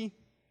 Zachy,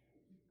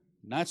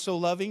 not so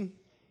loving,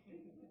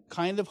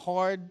 kind of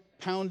hard,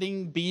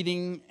 pounding,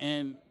 beating,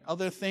 and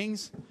other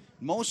things.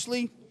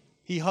 Mostly,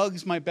 he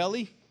hugs my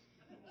belly.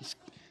 He's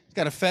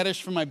got a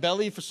fetish for my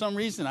belly for some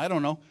reason. I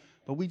don't know.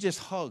 But we just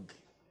hug.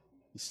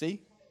 You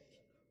see?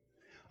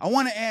 I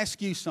want to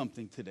ask you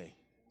something today.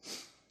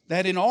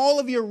 That in all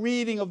of your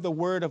reading of the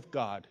Word of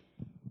God,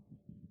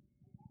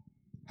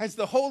 has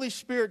the Holy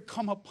Spirit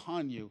come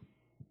upon you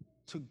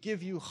to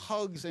give you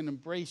hugs and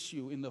embrace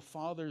you in the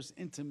Father's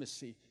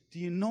intimacy? Do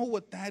you know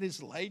what that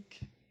is like?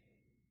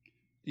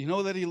 Do you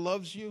know that He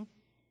loves you?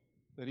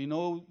 Do you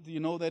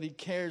know that He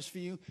cares for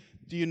you?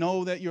 Do you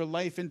know that your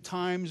life and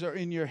times are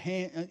in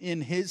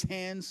His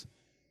hands?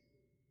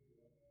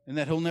 And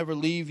that He'll never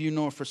leave you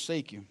nor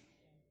forsake you?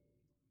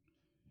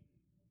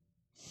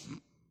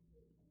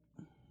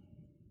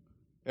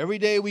 Every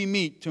day we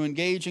meet to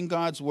engage in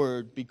God's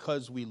Word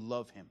because we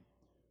love Him.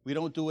 We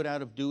don't do it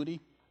out of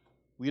duty.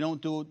 We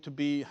don't do it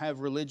to have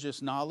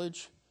religious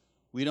knowledge.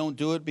 We don't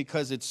do it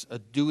because it's a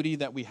duty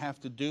that we have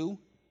to do,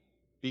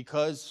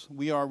 because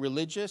we are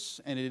religious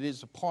and it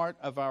is a part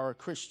of our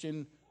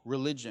Christian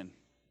religion.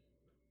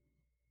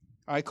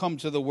 I come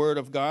to the Word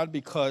of God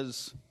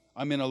because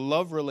I'm in a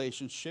love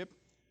relationship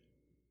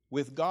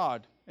with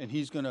God, and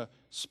He's going to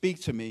speak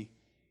to me,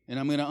 and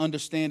I'm going to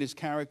understand His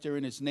character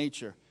and His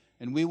nature,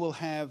 and we will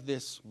have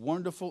this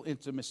wonderful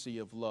intimacy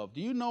of love.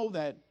 Do you know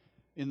that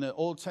in the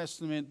Old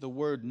Testament, the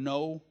word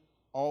know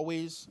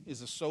always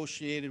is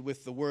associated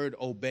with the word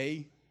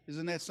obey?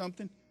 Isn't that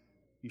something?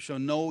 You shall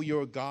know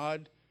your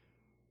God.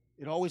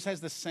 It always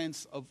has the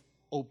sense of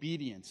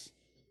obedience.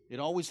 It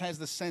always has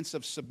the sense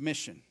of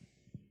submission.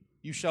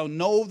 You shall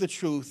know the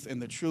truth,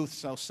 and the truth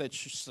shall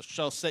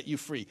set you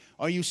free.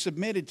 Are you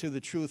submitted to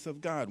the truth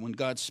of God? When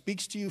God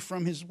speaks to you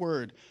from His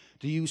Word,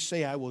 do you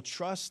say, I will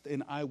trust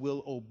and I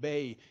will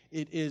obey?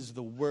 It is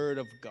the Word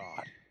of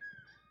God.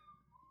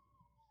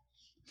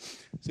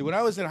 See, when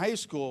I was in high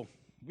school,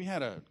 we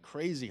had a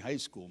crazy high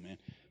school, man.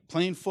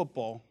 Playing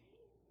football.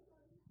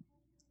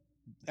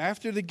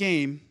 After the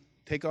game,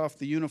 take off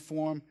the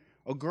uniform,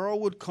 a girl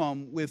would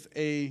come with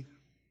a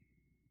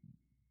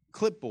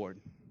clipboard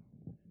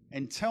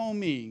and tell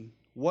me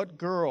what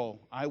girl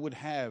I would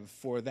have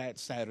for that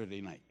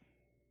Saturday night.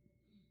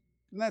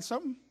 Isn't that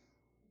something?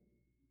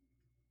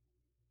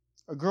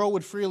 A girl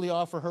would freely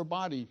offer her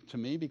body to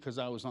me because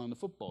I was on the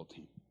football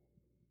team.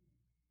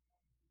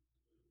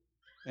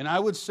 And I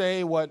would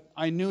say what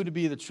I knew to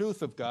be the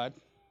truth of God,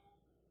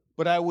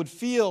 but I would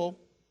feel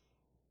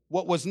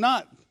what was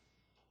not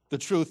the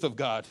truth of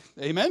God.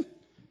 Amen?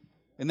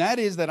 And that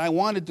is that I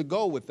wanted to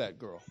go with that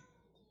girl.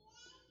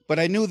 But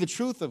I knew the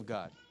truth of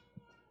God.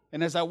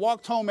 And as I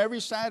walked home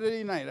every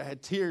Saturday night, I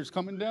had tears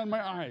coming down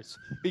my eyes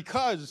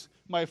because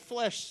my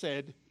flesh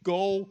said,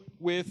 go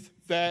with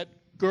that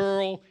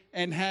girl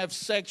and have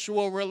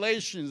sexual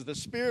relations. The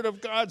Spirit of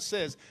God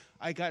says,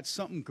 I got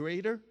something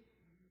greater.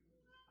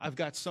 I've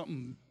got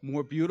something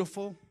more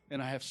beautiful,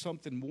 and I have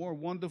something more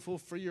wonderful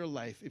for your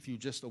life if you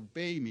just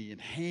obey me and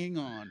hang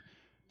on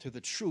to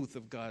the truth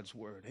of God's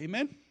Word.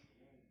 Amen?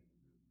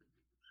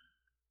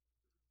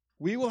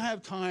 We will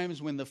have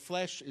times when the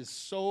flesh is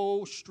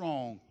so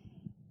strong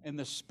and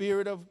the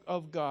Spirit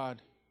of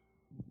God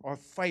are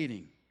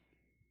fighting.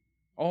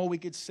 All we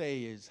could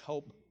say is,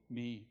 help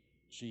me,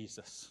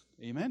 Jesus.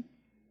 Amen?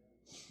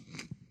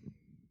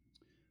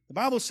 The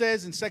Bible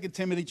says in 2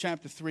 Timothy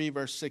chapter 3,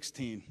 verse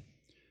 16,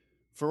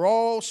 for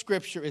all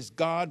Scripture is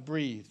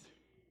God-breathed.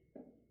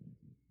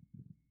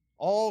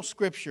 All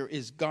Scripture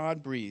is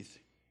God-breathed,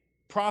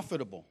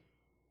 profitable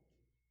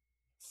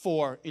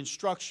for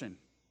instruction,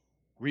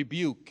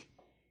 rebuke,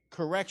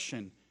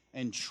 correction,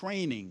 and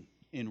training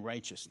in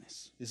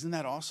righteousness. Isn't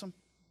that awesome?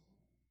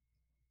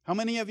 How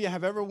many of you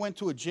have ever went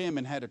to a gym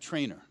and had a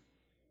trainer?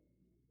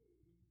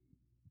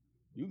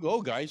 You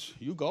go, guys.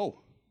 You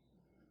go.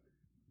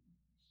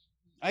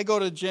 I go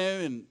to the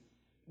gym, and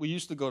we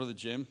used to go to the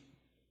gym.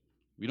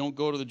 We don't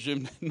go to the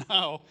gym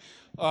now.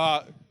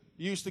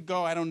 Used to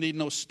go, I don't need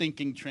no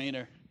stinking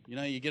trainer. You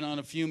know, you get on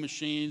a few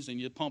machines,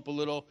 and you pump a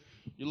little.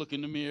 You look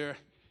in the mirror.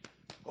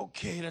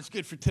 Okay, that's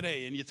good for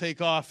today. And you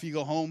take off. You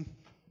go home.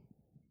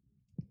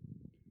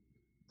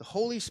 The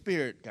Holy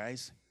Spirit,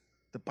 guys,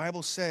 the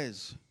Bible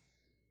says,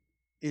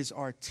 is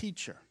our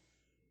teacher,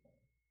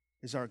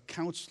 is our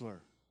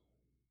counselor,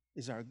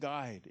 is our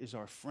guide, is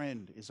our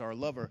friend, is our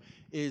lover,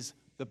 is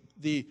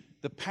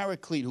the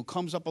paraclete who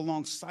comes up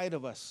alongside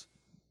of us,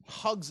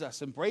 hugs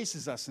us,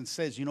 embraces us, and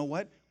says, you know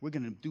what? We're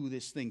going to do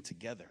this thing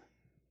together.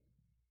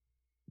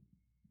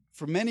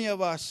 For many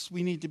of us,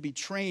 we need to be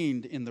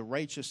trained in the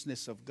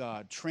righteousness of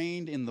God,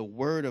 trained in the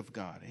Word of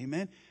God.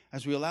 Amen?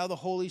 As we allow the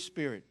Holy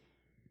Spirit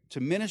to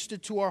minister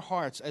to our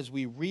hearts as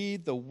we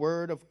read the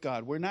Word of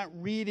God. We're not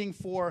reading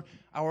for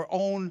our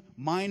own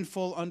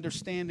mindful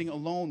understanding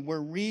alone. We're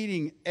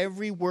reading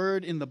every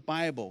word in the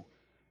Bible,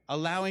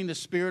 allowing the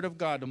Spirit of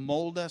God to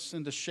mold us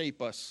and to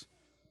shape us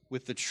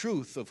with the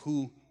truth of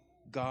who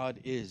God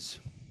is.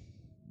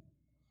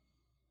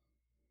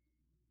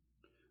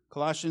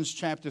 Colossians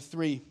chapter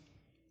 3.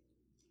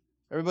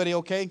 Everybody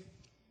okay?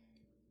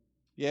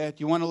 Yeah, do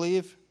you want to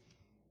leave?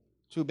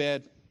 Too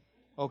bad.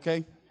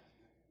 Okay.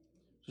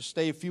 Just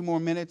stay a few more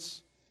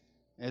minutes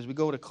as we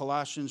go to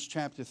Colossians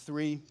chapter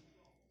 3.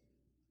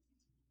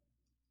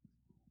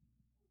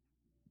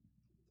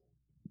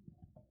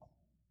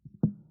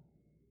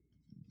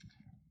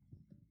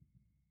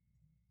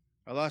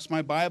 I lost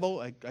my Bible.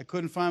 I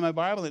couldn't find my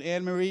Bible, and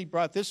Anne-Marie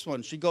brought this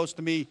one. She goes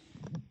to me,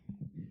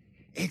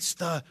 it's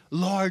the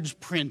large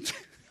print.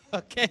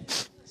 Okay?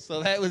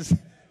 So that was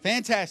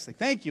fantastic.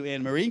 Thank you,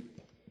 Anne-Marie.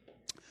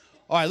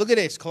 All right, look at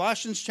this.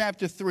 Colossians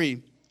chapter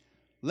 3.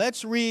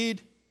 Let's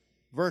read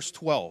verse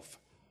 12.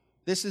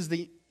 This is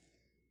the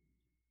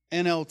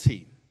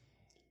NLT.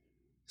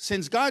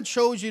 Since God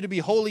chose you to be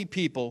holy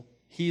people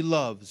He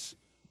loves,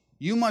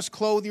 you must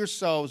clothe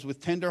yourselves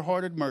with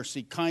tender-hearted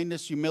mercy,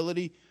 kindness,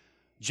 humility,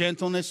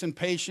 gentleness, and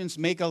patience.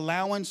 Make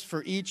allowance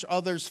for each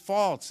other's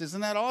faults.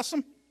 Isn't that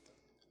awesome?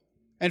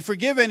 And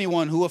forgive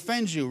anyone who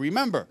offends you.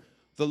 Remember,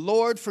 the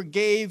Lord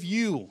forgave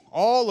you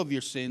all of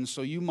your sins,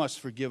 so you must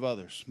forgive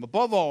others.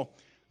 Above all,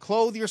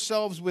 clothe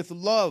yourselves with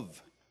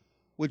love,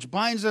 which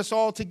binds us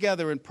all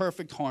together in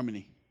perfect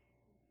harmony.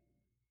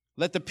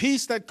 Let the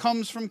peace that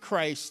comes from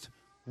Christ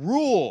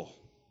rule,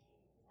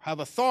 have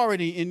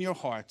authority in your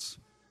hearts.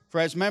 For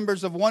as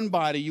members of one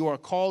body, you are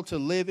called to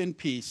live in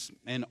peace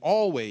and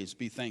always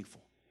be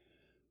thankful.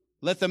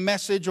 Let the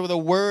message or the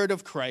word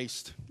of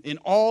Christ, in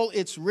all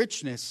its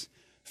richness,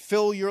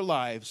 fill your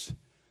lives.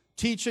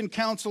 Teach and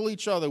counsel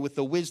each other with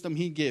the wisdom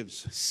He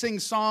gives. Sing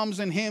psalms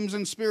and hymns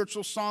and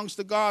spiritual songs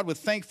to God with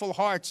thankful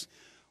hearts.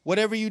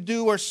 Whatever you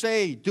do or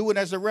say, do it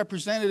as a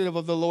representative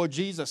of the Lord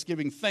Jesus,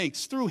 giving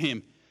thanks through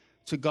Him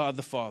to God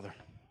the Father.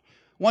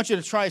 I want you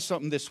to try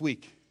something this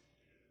week.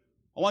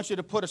 I want you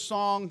to put a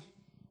song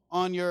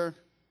on your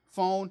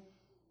phone,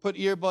 put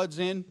earbuds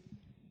in,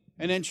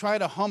 and then try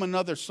to hum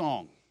another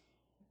song.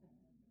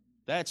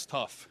 That's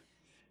tough.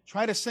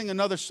 Try to sing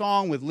another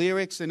song with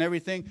lyrics and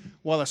everything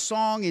while a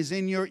song is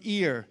in your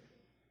ear.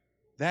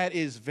 That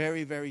is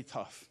very, very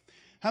tough.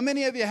 How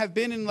many of you have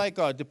been in like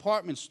a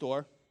department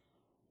store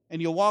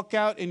and you walk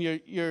out and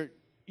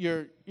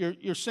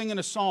you're singing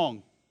a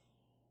song?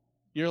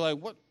 You're like,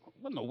 what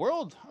in the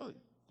world?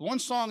 One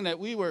song that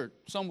we were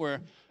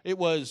somewhere, it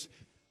was,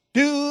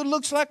 dude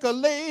looks like a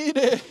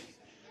lady.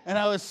 And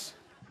I was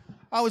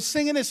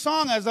singing this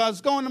song as I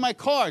was going to my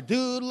car.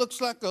 Dude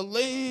looks like a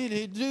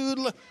lady.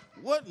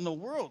 What in the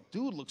world?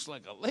 Dude looks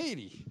like a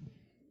lady.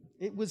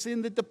 It was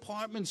in the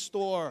department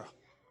store.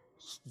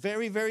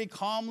 Very, very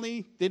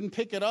calmly. Didn't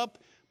pick it up.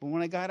 But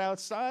when I got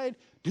outside,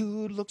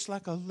 dude looks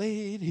like a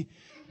lady.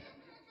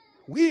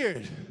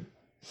 Weird.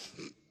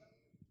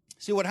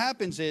 See, what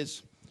happens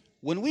is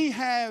when we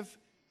have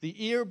the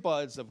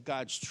earbuds of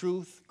God's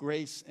truth,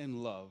 grace,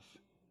 and love,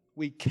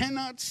 we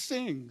cannot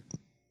sing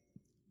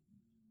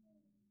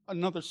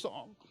another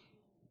song.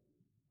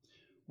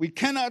 We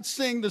cannot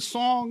sing the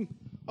song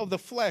of the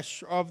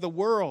flesh or of the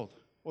world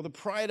or the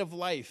pride of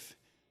life.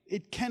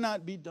 It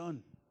cannot be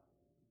done.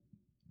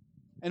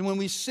 And when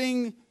we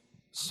sing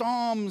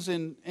psalms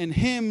and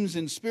hymns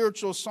and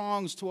spiritual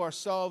songs to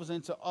ourselves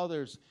and to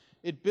others,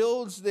 it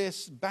builds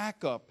this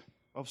backup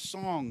of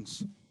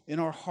songs in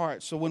our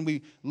hearts. So when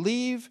we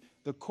leave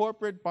the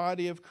corporate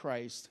body of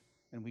Christ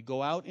and we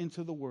go out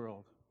into the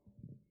world,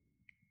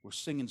 we're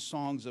singing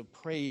songs of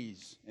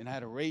praise and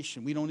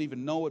adoration. We don't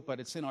even know it, but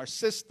it's in our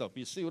system.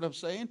 You see what I'm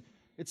saying?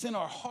 It's in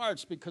our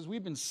hearts because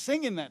we've been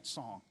singing that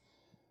song.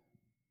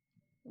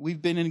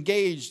 We've been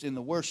engaged in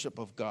the worship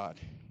of God.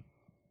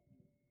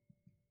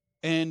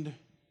 And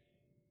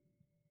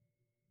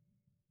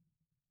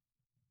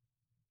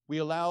we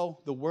allow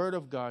the Word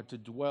of God to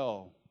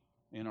dwell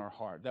in our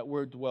heart. That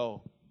word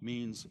dwell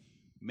means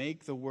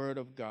make the Word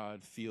of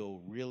God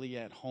feel really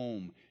at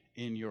home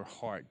in your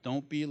heart.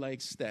 Don't be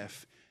like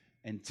Steph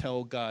and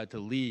tell God to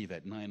leave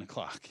at 9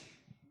 o'clock.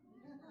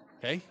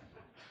 Okay?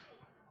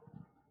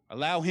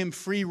 Allow Him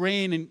free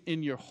reign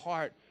in your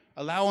heart.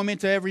 Allow Him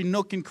into every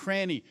nook and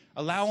cranny.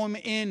 Allow Him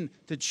in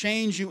to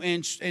change you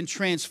and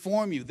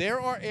transform you.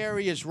 There are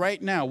areas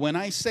right now, when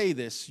I say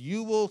this,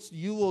 you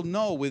will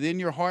know within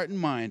your heart and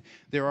mind,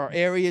 there are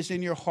areas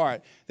in your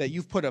heart that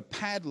you've put a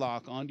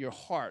padlock on your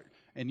heart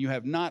and you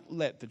have not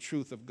let the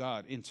truth of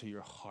God into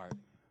your heart.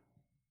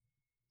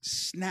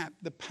 Snap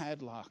the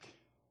padlock.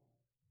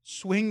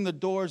 Swing the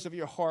doors of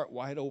your heart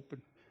wide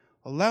open.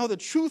 Allow the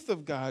truth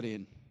of God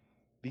in.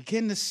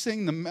 Begin to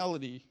sing the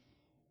melody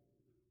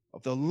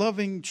of the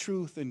loving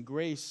truth and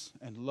grace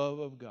and love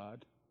of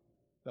God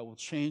that will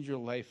change your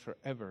life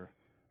forever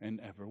and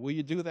ever. Will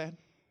you do that?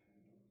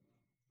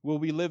 Will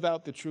we live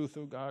out the truth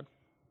of God?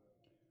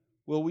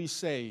 Will we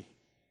say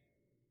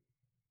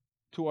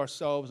to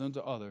ourselves and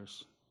to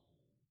others,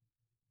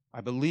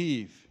 I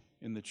believe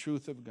in the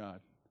truth of God,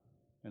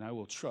 and I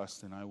will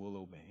trust and I will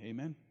obey.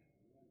 Amen?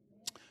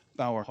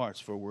 Bow our hearts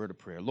for a word of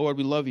prayer. Lord,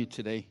 we love you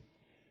today.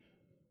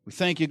 We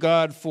thank you,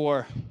 God,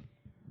 for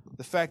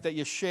the fact that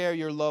you share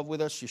your love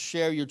with us, you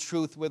share your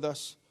truth with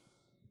us.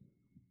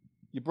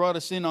 You brought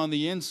us in on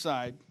the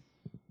inside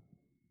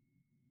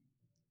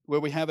where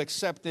we have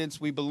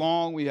acceptance, we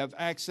belong, we have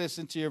access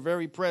into your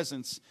very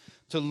presence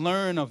to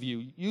learn of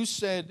you. You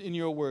said in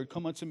your word,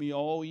 come unto me,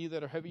 all ye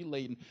that are heavy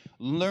laden.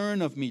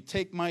 Learn of me.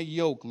 Take my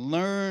yoke.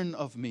 Learn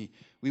of me.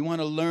 We want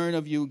to learn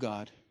of you,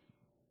 God.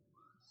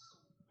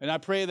 And I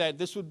pray that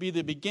this would be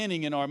the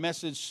beginning in our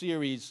message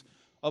series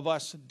of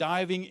us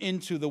diving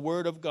into the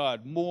Word of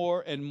God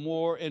more and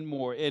more and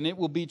more. And it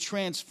will be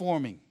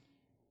transforming.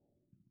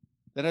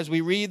 That as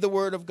we read the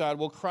Word of God,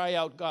 we'll cry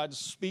out, God,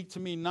 speak to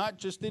me, not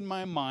just in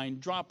my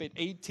mind, drop it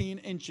 18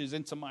 inches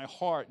into my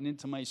heart and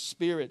into my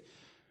spirit.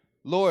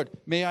 Lord,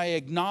 may I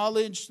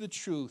acknowledge the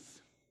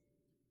truth.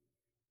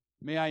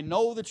 May I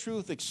know the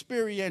truth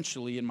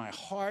experientially in my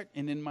heart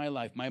and in my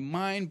life. My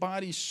mind,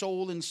 body,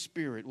 soul, and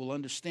spirit will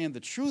understand the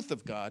truth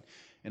of God,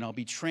 and I'll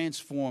be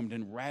transformed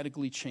and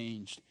radically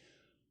changed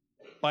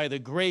by the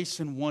grace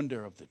and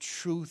wonder of the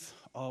truth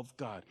of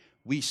God.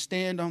 We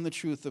stand on the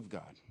truth of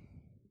God.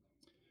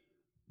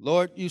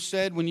 Lord, you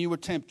said when you were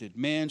tempted,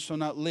 man shall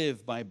not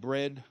live by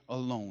bread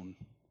alone,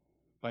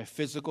 by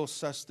physical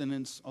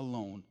sustenance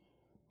alone,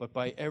 but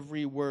by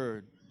every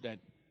word that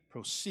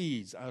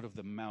proceeds out of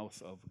the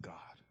mouth of God.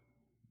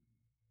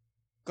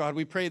 God,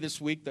 we pray this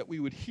week that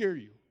we would hear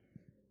you.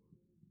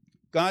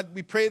 God,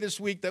 we pray this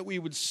week that we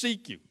would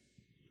seek you.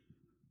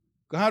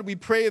 God, we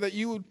pray that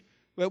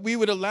we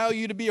would allow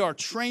you to be our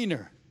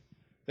trainer,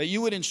 that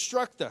you would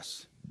instruct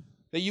us,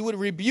 that you would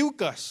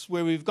rebuke us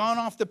where we've gone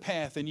off the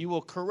path, and you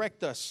will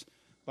correct us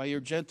by your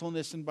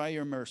gentleness and by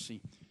your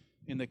mercy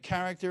in the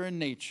character and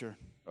nature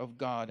of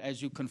God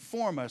as you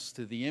conform us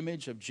to the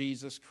image of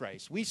Jesus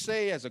Christ. We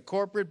say as a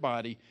corporate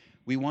body,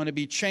 we want to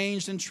be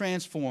changed and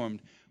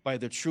transformed by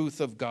the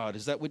truth of God.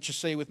 Is that what you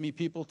say with me,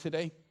 people,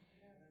 today?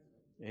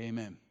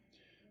 Amen.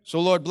 So,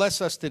 Lord,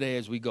 bless us today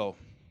as we go.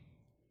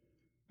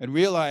 And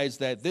realize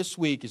that this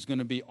week is going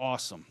to be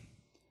awesome.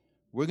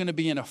 We're going to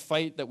be in a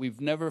fight that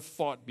we've never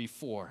fought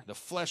before. The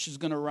flesh is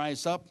going to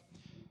rise up,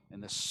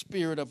 and the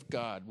Spirit of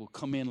God will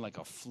come in like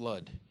a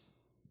flood.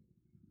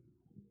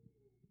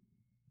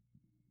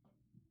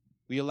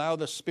 We allow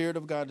the Spirit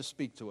of God to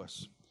speak to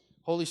us.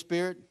 Holy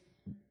Spirit,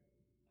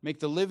 make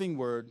the living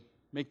word,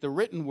 make the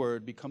written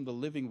word become the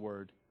living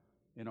word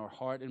in our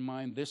heart and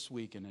mind this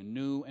week in a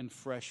new and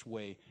fresh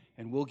way.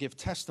 And we'll give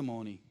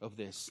testimony of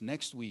this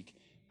next week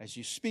as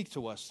you speak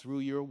to us through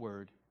your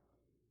word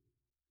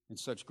in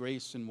such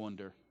grace and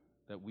wonder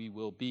that we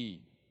will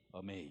be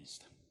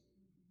amazed.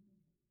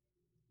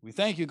 We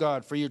thank you,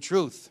 God, for your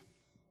truth.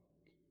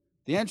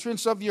 The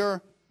entrance of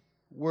your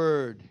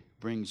word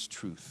brings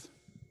truth.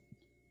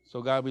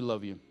 So, God, we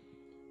love you.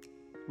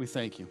 We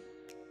thank you.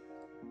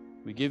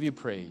 We give you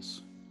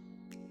praise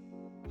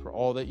for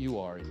all that you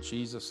are. In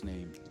Jesus'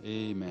 name,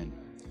 amen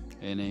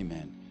and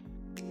amen.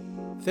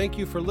 Thank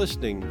you for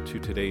listening to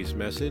today's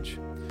message.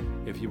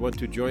 If you want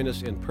to join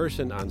us in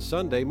person on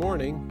Sunday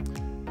morning,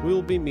 we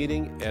will be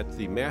meeting at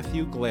the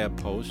Matthew Glab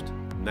Post,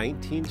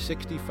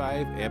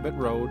 1965 Abbott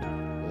Road,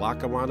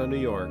 Lackawanna, New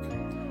York.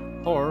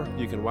 Or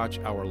you can watch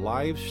our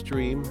live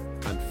stream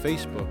on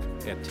Facebook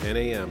at 10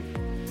 a.m.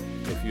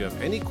 If you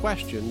have any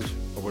questions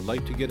or would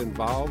like to get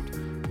involved,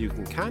 you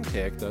can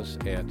contact us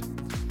at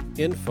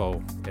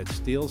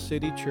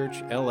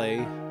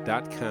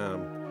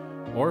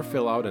info@steelcitychurchla.com or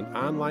fill out an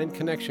online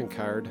connection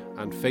card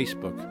on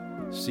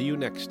Facebook. See you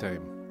next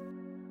time.